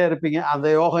உட்காந்துக்கிட்டே இருப்பீங்க. அந்த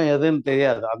யோகம் எதுன்னு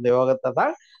தெரியாது. அந்த யோகத்தை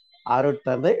தான்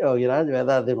அருட்தந்தை யோகிராஜ்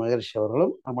வேதாந்தி மகரிஷி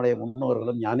அவர்களும் நம்முடைய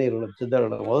முன்னோர்களும் ஞானியர்களும்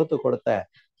சித்தர்களும் வகுத்து கொடுத்த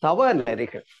தவ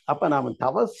நெறிகள். அப்ப நாம்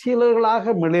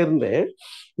தவசீலர்களாக மிளிர்ந்து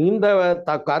இந்த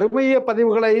கருமைய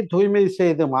பதிவுகளை தூய்மை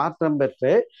செய்து மாற்றம்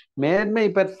பெற்று மேன்மை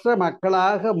பெற்ற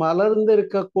மக்களாக மலர்ந்து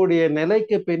இருக்கக்கூடிய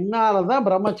நிலைக்கு பின்னால்தான்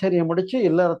பிரம்மச்சரியம் முடிச்சு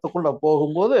இல்லறத்துக்குள்ள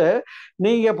போகும்போது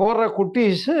நீங்க போடுற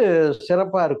குட்டீஸு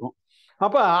சிறப்பா இருக்கும்.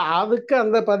 அப்ப அதுக்கு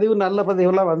அந்த பதிவு நல்ல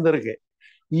பதிவுலாம் வந்திருக்கு.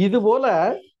 இது போல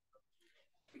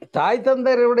தாய்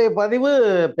தந்தையருடைய பதிவு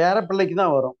பேரப்பிள்ளைக்கு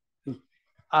தான் வரும்,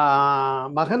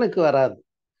 மகனுக்கு வராது.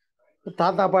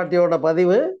 தாத்தா பாட்டியோட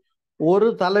பதிவு ஒரு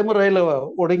தலைமுறையில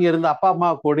ஒடுங்கி இருந்து, அப்பா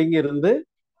அம்மாவுக்கு ஒடுங்கி இருந்து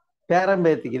பேரன்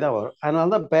பேத்திக்கு தான் வரும்.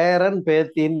 அதனாலதான் பேரன்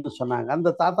பேத்தின்னு சொன்னாங்க.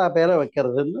 அந்த தாத்தா பேரை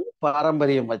வைக்கிறதுன்னு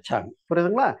பாரம்பரியம் வச்சாங்க.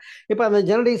 புரியுதுங்களா? இப்ப அந்த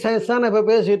ஜெனடிக் சயின்ஸ் தானே இப்ப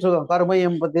பேசிட்டு இருக்கோம்,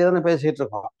 கருமையம் பத்தி தானே பேசிட்டு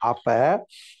இருக்கோம். அப்ப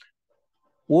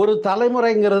ஒரு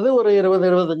தலைமுறைங்கிறது ஒரு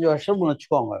 20-25 வருஷம்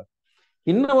வச்சுக்கோங்க.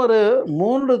 இன்னும் ஒரு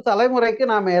 3 தலைமுறைக்கு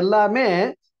நாம எல்லாமே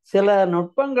சில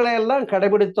நுட்பங்களை எல்லாம்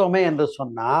கடைபிடித்தோமே என்று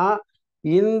சொன்னா,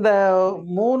 இந்த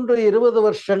 3-20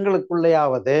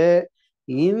 வருஷங்களுக்குள்ளேயாவது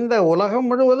இந்த உலகம்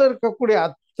முழுவதும் இருக்கக்கூடிய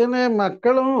அத்தனை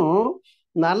மக்களும்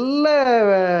நல்ல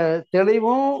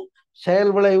தெளிவும்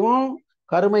செயல் விளைவும்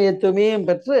கருமையத்துமையும்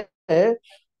பெற்று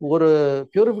ஒரு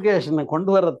பியூரிபிகேஷனை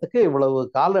கொண்டு வர்றதுக்கு இவ்வளவு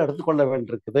காலம் எடுத்துக்கொள்ள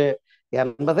வேண்டியிருக்குது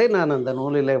என்பதை நான் அந்த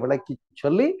நூலிலே விளக்கி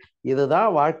சொல்லி, இதுதான்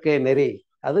வாழ்க்கை நெறி,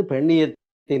 அது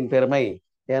பெண்ணியத்தின் பெருமை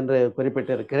என்று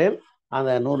குறிப்பிட்டிருக்கிறேன்.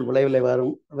 அந்த நூல் விரைவில்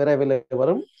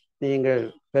வரும், நீங்கள்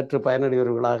பெற்று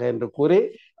பயனடைவீர்களாக என்று கூறி,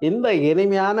 இந்த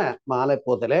இனிமையான மாலை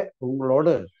போதிலே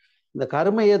உங்களோடு இந்த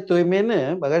கருமைய தூய்மைன்னு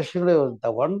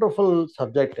மகர்ஷியுடைய ஒண்டர்ஃபுல்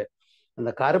சப்ஜெக்ட். அந்த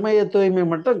கருமைய தூய்மை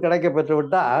மட்டும் கிடைக்க பெற்று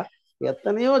விட்டா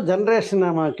எத்தனையோ ஜென்ரேஷன்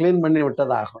நம்ம கிளீன் பண்ணி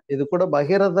விட்டதாகும். இது கூட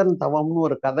பகீரதன் தவம்னு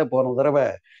ஒரு கதை போன தடவை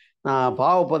நான்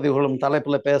பாவப்பதிவுகளும்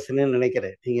தலைப்புல பேசுனேன்னு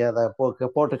நினைக்கிறேன். நீங்க அதை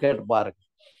போட்டு கேட்டு பாருங்க.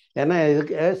 ஏன்னா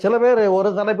இதுக்கு சில பேர் ஒரு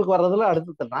தலைப்புக்கு வர்றதுல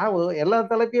அடுத்த நான் எல்லா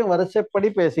தலைப்பையும் வரிசைப்படி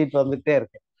பேசிட்டு வந்துட்டே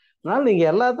இருக்கேன். அதனால நீங்க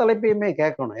எல்லா தலைப்பையுமே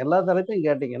கேட்கணும். எல்லா தலைப்பையும்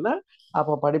கேட்டீங்கன்னா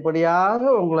அப்ப படிப்படியாக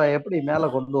உங்களை எப்படி மேல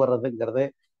கொண்டு வர்றதுங்கிறது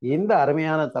இந்த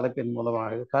அருமையான தலைப்பின்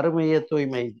மூலமாக கருமைய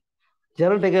தூய்மை,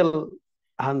 ஜெனடிக்கல்,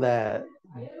 அந்த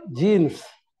ஜீன்ஸ்,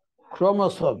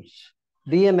 குரோமோசோம்ஸ்,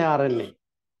 டிஎன்ஏ, ஆர்என்ஏ,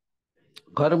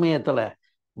 கருமையத்துல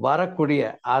வரக்கூடிய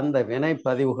அந்த வினை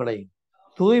பதிவுகளை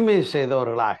தூய்மை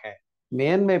செய்தவர்களாக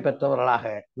மேன்மை பெற்றவர்களாக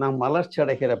நாம் வளர்ச்சி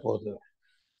அடைகிற போது,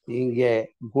 இங்கே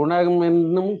குணம்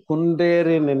என்னும்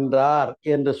குன்றேறி நின்றார்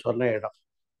என்று சொன்ன இடம்.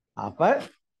 அப்ப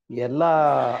எல்லா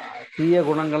தீய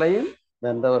குணங்களையும்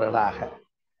வென்றவர்களாக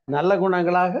நல்ல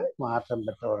குணங்களாக மாற்றம்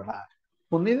பெற்றவர்களாக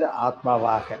புனித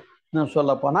ஆத்மாவாக, இன்னும்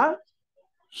சொல்ல போனா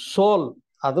சோல்,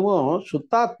 அதுவும்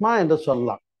சுத்தாத்மா என்று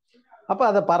சொல்லலாம். அப்ப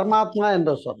அதை பரமாத்மா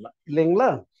என்று சொல்லலாம்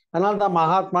இல்லைங்களா? அதனால தான்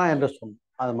மகாத்மா என்று சொல்லணும்.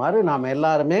 அது மாதிரி நாம்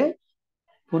எல்லாருமே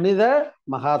புனித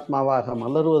மகாத்மாவாக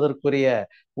மலருவதற்குரிய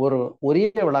ஒரு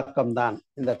உரிய விளக்கம்தான்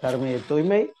இந்த கருமைய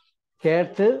தூய்மை.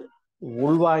 கேட்டு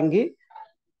உள்வாங்கி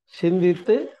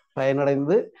சிந்தித்து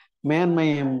பயனடைந்து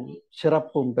மேன்மையும்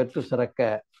சிறப்பும் பெற்று சிறக்க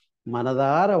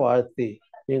மனதார வாழ்த்தி,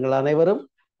 நீங்கள் அனைவரும்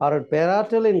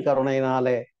பேராற்றலின்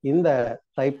கருணையினாலே இந்த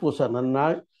தைப்பூச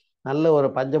நன்னாள் நல்ல ஒரு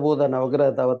பஞ்சபூத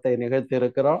நவகிரக தவத்தை நிகழ்த்தி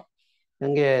இருக்கிறோம்.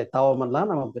 இங்கே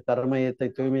தவமெல்லாம் நமக்கு கருமையத்தை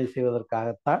தூய்மை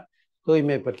செய்வதற்காகத்தான்.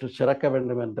 தூய்மை பெற்று சிறக்க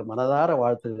வேண்டும் என்று மனதார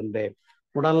வாழ்த்துகின்றேன்.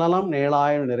 உடல்நலம்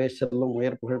நீளாயுள் நிறை செல்லும்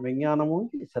உயர்ப்புகள் விஞ்ஞானமும்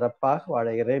சிறப்பாக வாழ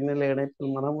இறைநிலை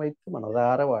இணைப்பில் மனம் வைத்து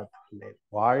மனதார வாழ்த்துகின்றேன்.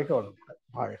 வாழ்க வளமுடன்.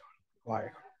 வாழ்க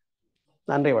வாழ்க.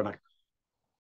 நன்றி, வணக்கம்.